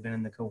that have been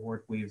in the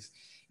cohort. We've,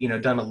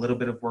 done a little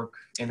bit of work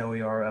in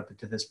OER up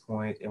to this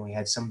point, and we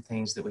had some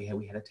things that we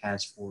had a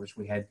task force.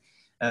 We had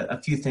a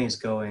few things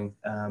going,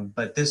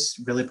 but this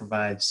really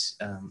provides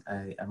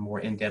a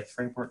more in-depth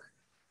framework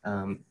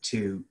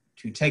to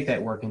take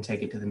that work and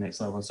take it to the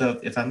next level. And so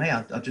if I may,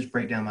 I'll just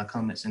break down my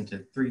comments into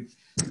three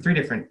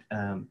different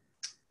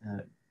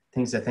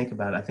things I think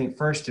about. I think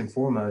first and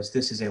foremost,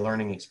 this is a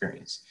learning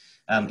experience.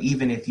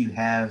 Even if you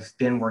have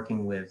been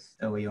working with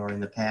OER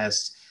in the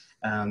past,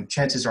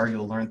 chances are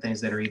you'll learn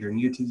things that are either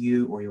new to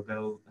you or you'll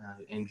go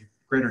in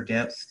greater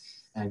depth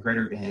and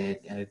greater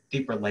and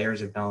deeper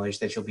layers of knowledge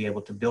that you'll be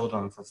able to build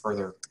on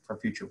for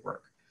future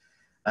work.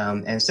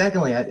 And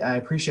secondly, I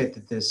appreciate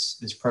that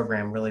this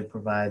program really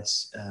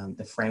provides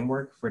the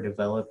framework for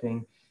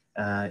developing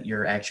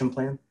your action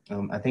plan.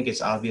 I think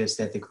it's obvious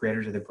that the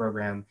creators of the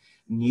program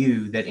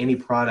knew that any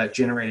product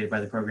generated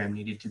by the program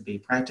needed to be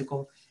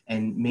practical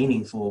and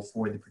meaningful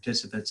for the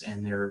participants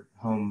and their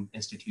home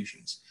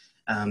institutions.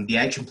 The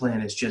action plan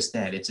is just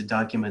that. It's a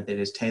document that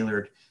is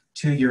tailored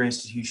to your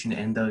institution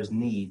and those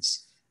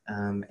needs.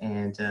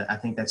 And I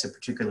think that's a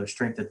particular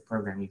strength of the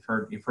program.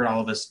 You've heard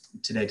all of us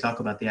today talk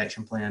about the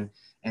action plan.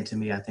 And to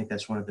me, I think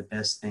that's one of the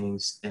best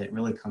things that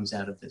really comes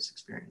out of this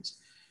experience.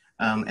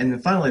 And then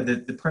finally,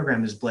 the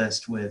program is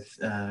blessed with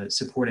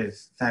supportive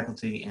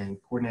faculty and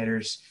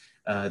coordinators.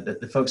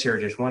 The folks here are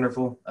just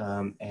wonderful.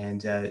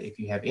 And if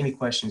you have any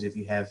questions, if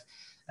you have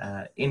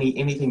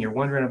anything you're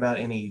wondering about,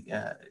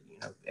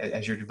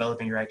 as you're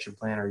developing your action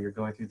plan or you're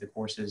going through the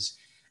courses,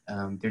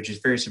 they're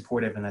just very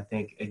supportive. And I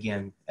think,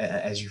 again,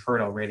 as you've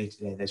heard already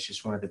today, that's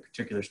just one of the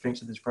particular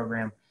strengths of this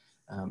program.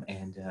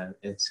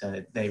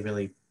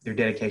 Their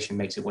dedication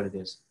makes it what it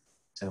is.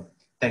 So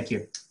thank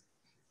you.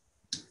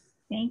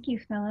 Thank you,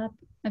 Philip.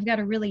 I've got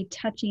a really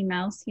touchy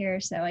mouse here,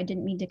 so I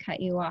didn't mean to cut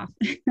you off.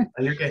 Oh,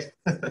 you're good.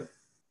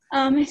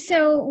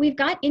 So we've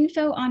got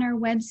info on our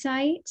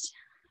website.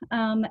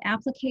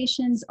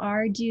 Applications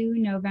are due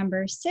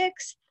November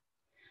 6th.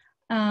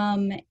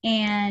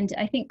 And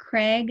I think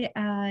Craig,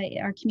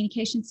 our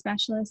communication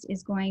specialist,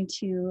 is going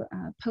to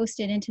post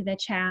it into the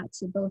chat,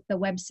 so both the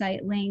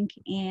website link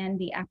and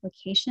the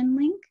application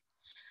link.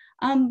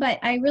 But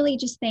I really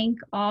just thank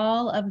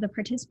all of the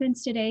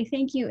participants today.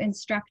 Thank you,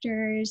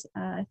 instructors.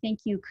 Thank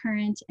you,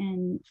 current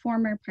and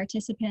former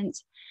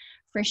participants,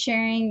 for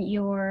sharing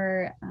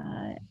your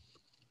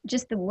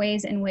just the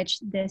ways in which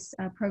this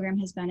program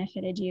has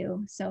benefited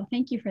you. So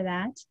thank you for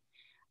that.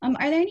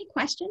 Are there any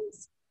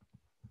questions?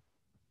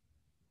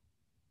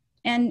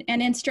 And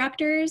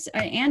instructors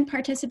and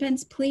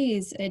participants,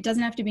 please, it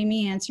doesn't have to be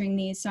me answering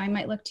these, so I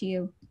might look to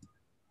you.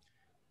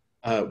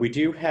 We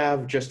do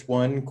have just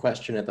one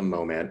question at the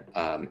moment.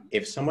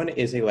 If someone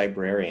is a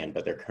librarian,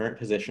 but their current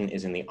position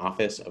is in the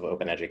Office of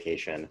Open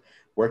Education,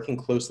 working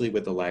closely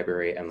with the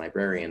library and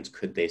librarians,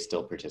 could they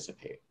still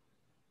participate?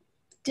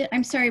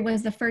 I'm sorry,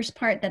 was the first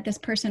part that this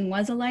person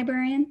was a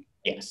librarian?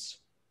 Yes.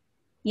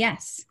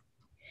 Yes.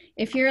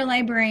 If you're a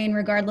librarian,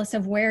 regardless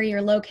of where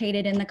you're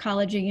located in the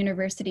college or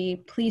university,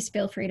 please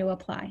feel free to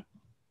apply.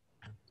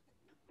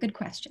 Good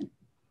question.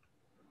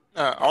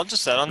 I'll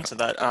just add on to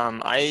that.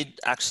 I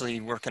actually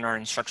work in our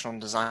instructional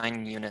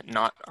design unit,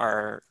 not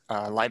our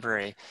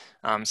library.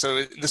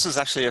 So this was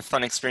actually a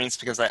fun experience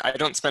because I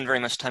don't spend very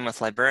much time with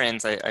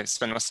librarians. I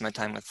spend most of my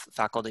time with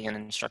faculty and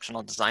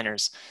instructional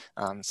designers.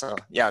 So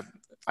yeah,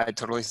 I'd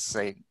totally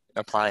say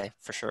apply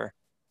for sure.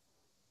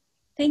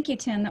 Thank you,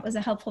 Tim. That was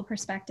a helpful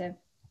perspective.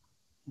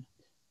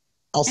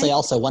 I'll say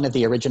also one of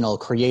the original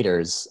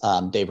creators,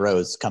 Dave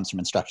Rose, comes from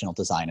instructional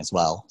design as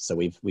well. So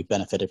we've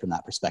benefited from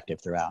that perspective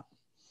throughout.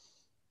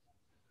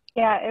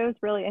 Yeah, it was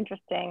really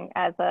interesting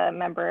as a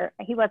member.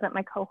 He wasn't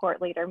my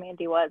cohort leader,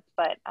 Mandy was,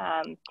 but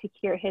to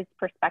hear his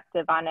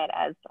perspective on it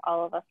as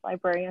all of us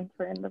librarians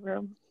were in the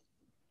room.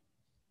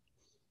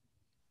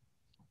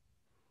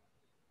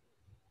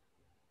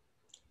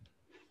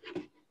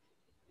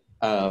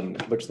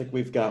 Looks like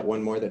we've got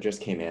one more that just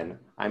came in.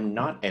 I'm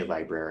not a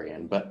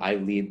librarian, but I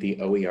lead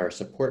the OER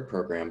support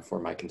program for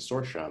my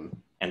consortium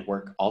and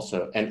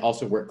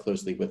also work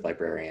closely with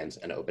librarians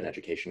and open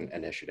education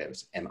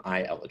initiatives. Am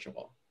I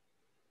eligible?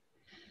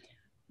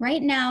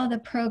 Right now, the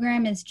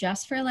program is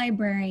just for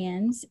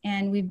librarians,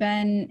 and we've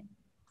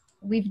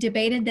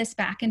debated this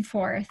back and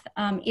forth.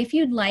 If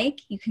you'd like,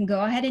 you can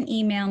go ahead and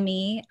email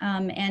me,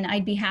 and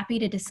I'd be happy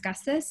to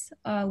discuss this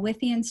with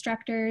the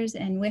instructors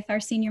and with our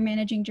senior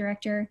managing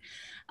director.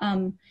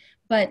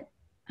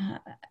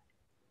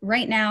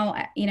 Right now,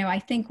 I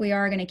think we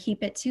are going to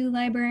keep it to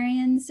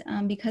librarians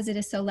because it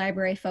is so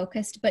library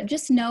focused, but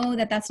just know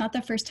that that's not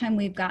the first time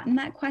we've gotten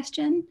that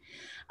question.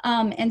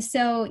 And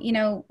so,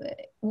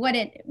 what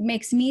it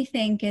makes me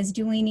think is,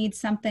 do we need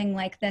something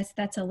like this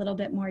that's a little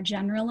bit more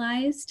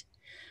generalized?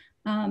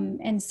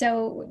 And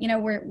so,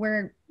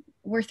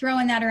 we're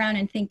throwing that around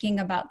and thinking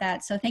about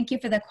that. So thank you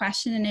for the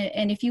question.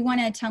 And if you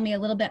want to tell me a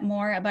little bit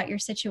more about your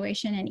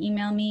situation and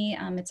email me,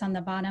 it's on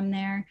the bottom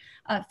there.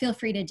 Feel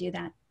free to do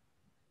that.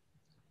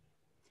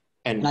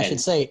 And I should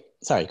say,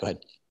 sorry, go ahead.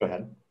 Go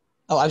ahead.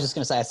 Oh, I was just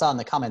going to say, I saw in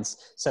the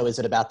comments, so is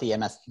it about the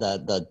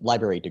the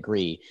library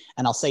degree?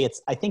 And I'll say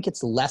I think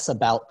it's less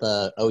about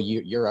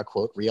you're a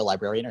quote real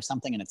librarian or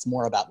something, and it's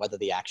more about whether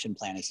the action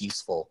plan is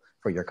useful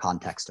for your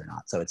context or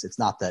not. So it's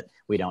not that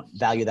we don't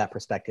value that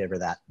perspective or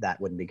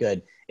that wouldn't be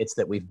good. It's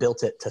that we've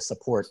built it to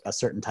support a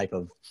certain type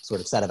of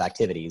sort of set of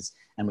activities,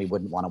 and we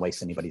wouldn't want to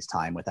waste anybody's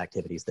time with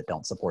activities that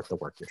don't support the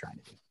work you're trying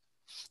to do.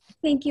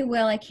 Thank you,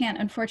 Will. I can't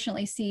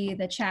unfortunately see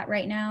the chat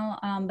right now,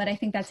 but I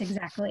think that's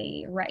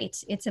exactly right.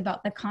 It's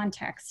about the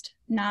context,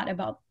 not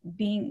about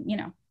being,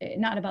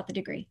 not about the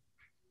degree.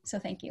 So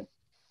thank you.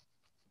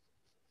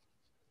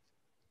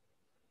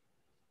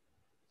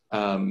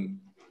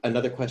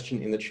 Another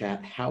question in the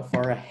chat, how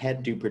far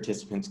ahead do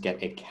participants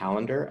get a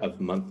calendar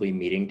of monthly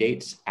meeting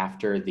dates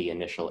after the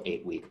initial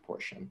 8-week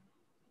portion?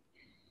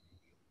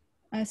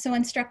 So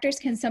instructors,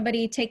 can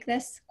somebody take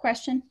this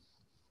question?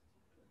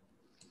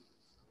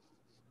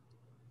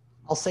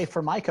 I'll say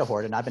for my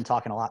cohort, and I've been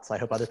talking a lot, so I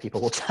hope other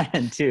people will chime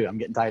in too. I'm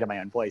getting tired of my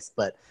own voice,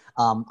 but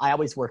I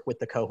always work with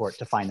the cohort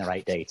to find the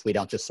right dates. We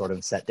don't just sort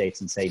of set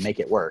dates and say, make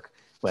it work.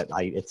 But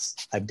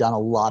I've done a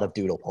lot of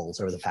doodle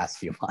polls over the past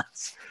few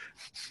months.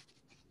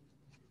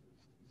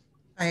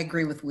 I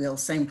agree with Will,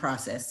 same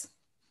process.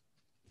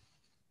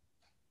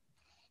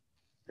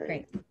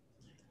 Great.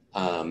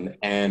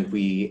 And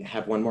we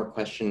have one more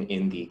question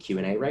in the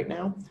Q&A right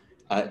now.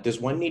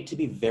 Does one need to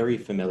be very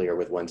familiar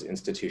with one's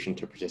institution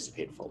to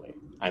participate fully?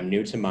 I'm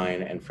new to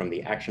mine, and from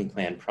the action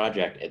plan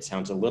project, it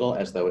sounds a little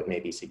as though it may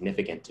be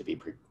significant to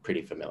be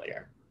pretty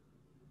familiar.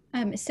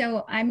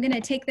 So I'm going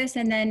to take this,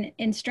 and then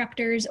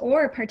instructors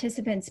or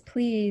participants,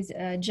 please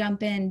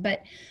jump in.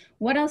 But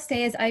what I'll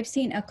say is I've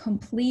seen a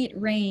complete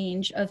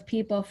range of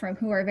people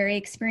who are very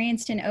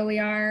experienced in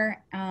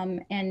OER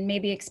and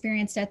maybe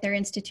experienced at their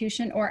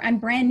institution, or I'm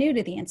brand new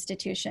to the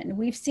institution.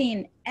 We've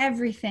seen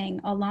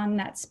everything along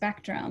that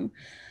spectrum.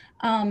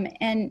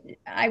 And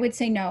I would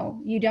say,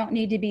 no, you don't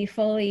need to be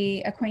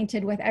fully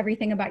acquainted with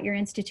everything about your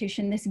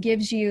institution. This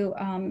gives you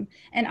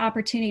an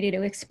opportunity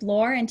to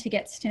explore and to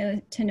get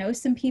to know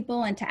some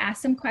people and to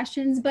ask some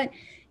questions. But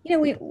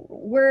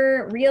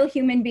we're real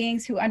human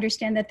beings who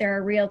understand that there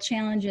are real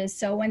challenges.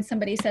 So when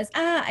somebody says,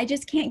 I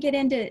just can't get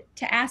into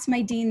to ask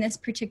my dean this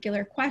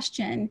particular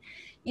question,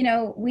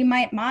 we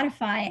might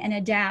modify and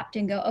adapt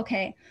and go,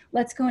 okay,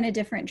 let's go in a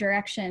different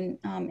direction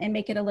and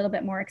make it a little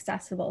bit more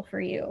accessible for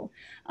you.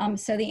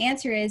 So the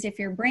answer is, if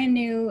you're brand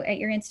new at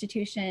your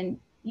institution,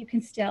 you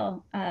can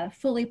still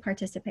fully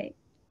participate.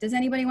 Does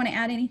anybody want to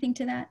add anything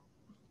to that?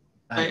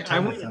 I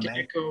wanted to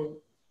echo.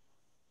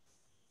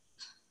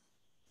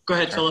 Go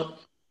ahead, Philip.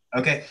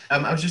 Okay,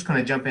 I was just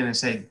going to jump in and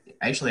say,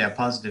 actually, a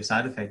positive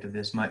side effect of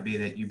this might be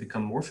that you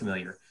become more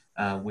familiar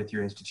with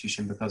your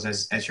institution, because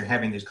as you're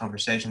having these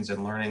conversations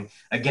and learning,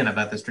 again,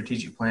 about the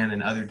strategic plan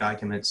and other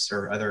documents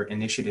or other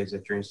initiatives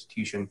at your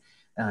institution,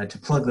 to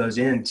plug those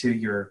into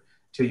your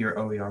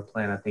OER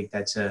plan, I think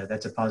that's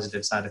a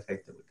positive side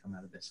effect that would come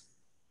out of this.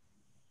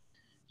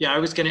 Yeah, I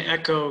was going to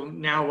echo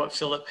now what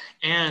Philip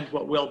and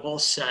what Will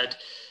both said.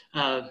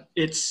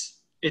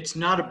 It's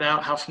not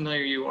about how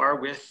familiar you are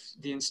with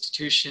the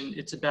institution.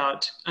 It's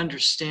about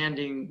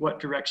understanding what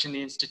direction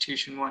the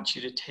institution wants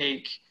you to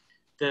take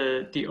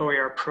the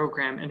OER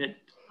program. And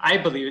I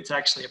believe it's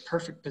actually a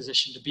perfect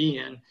position to be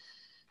in,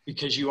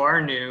 because you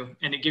are new,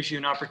 and it gives you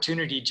an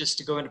opportunity just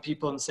to go into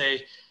people and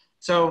say,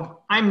 so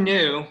I'm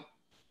new,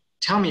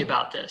 tell me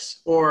about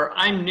this. Or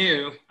I'm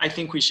new, I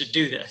think we should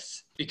do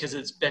this because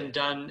it's been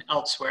done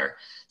elsewhere.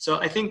 So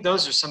I think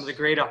those are some of the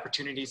great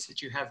opportunities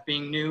that you have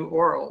being new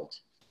or old.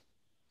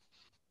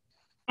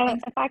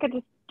 And if I could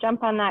just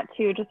jump on that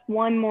too, just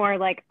one more,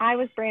 like I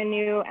was brand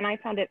new and I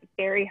found it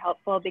very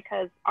helpful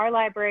because our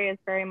library is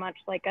very much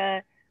like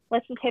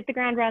let's just hit the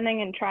ground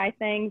running and try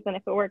things. And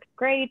if it works,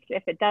 great.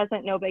 If it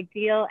doesn't, no big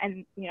deal.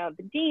 And you know,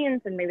 the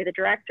deans and maybe the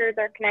directors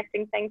are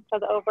connecting things to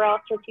the overall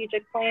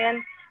strategic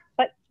plan,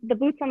 but the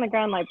boots on the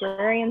ground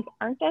librarians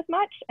aren't as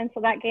much. And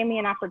so that gave me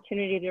an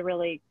opportunity to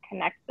really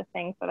connect the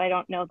things that I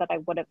don't know that I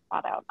would have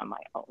thought out on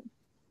my own.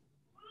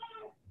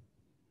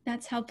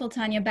 That's helpful,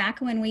 Tanya.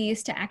 Back when we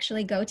used to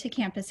actually go to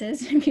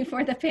campuses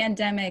before the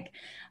pandemic,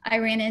 I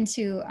ran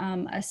into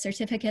a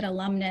certificate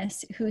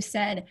alumnus who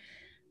said,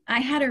 I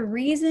had a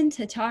reason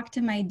to talk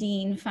to my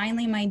dean.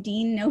 Finally, my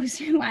dean knows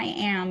who I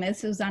am.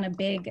 This was on a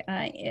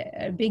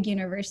big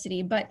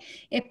university, but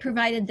it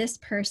provided this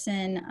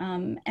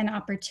person an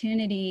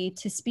opportunity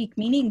to speak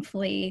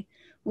meaningfully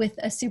with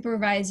a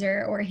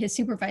supervisor or his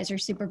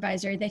supervisor's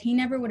supervisor that he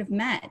never would have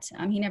met.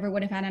 He never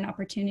would have had an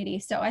opportunity.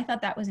 So I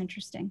thought that was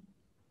interesting.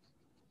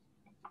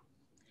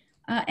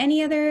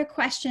 Any other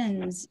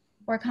questions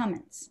or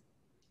comments?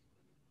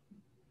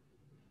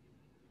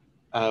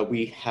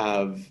 We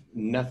have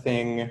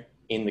nothing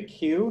in the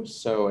queue,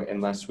 so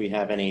unless we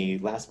have any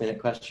last-minute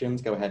questions,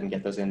 go ahead and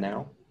get those in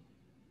now.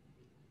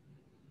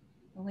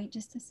 We'll wait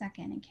just a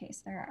second in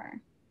case there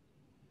are.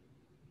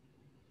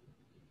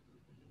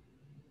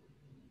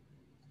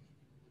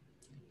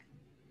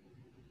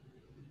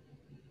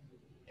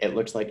 It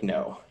looks like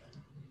no.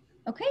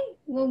 Okay,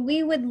 well,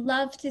 we would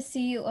love to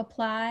see you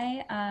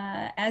apply.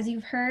 As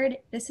you've heard,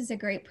 this is a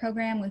great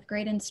program with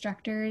great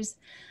instructors.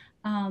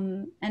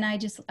 And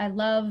I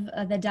love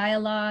the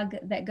dialogue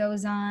that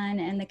goes on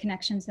and the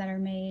connections that are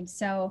made.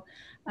 So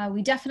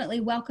we definitely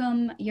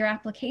welcome your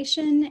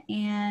application.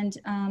 And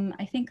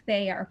I think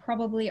they are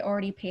probably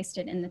already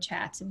pasted in the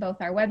chat,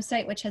 both our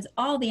website, which has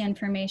all the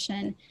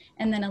information,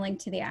 and then a link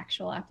to the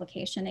actual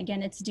application.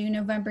 Again, it's due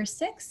November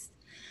 6th.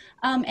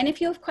 And if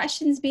you have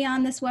questions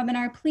beyond this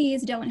webinar,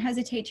 please don't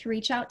hesitate to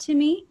reach out to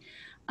me.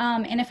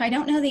 And if I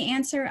don't know the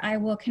answer, I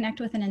will connect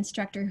with an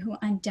instructor who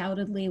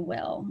undoubtedly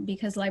will,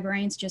 because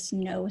librarians just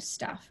know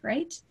stuff,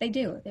 right? They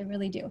do, they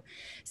really do.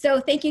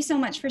 So thank you so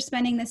much for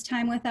spending this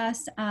time with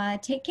us.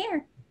 Take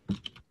care.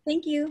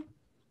 Thank you.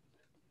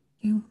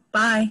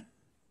 Bye.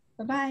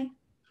 Bye-bye.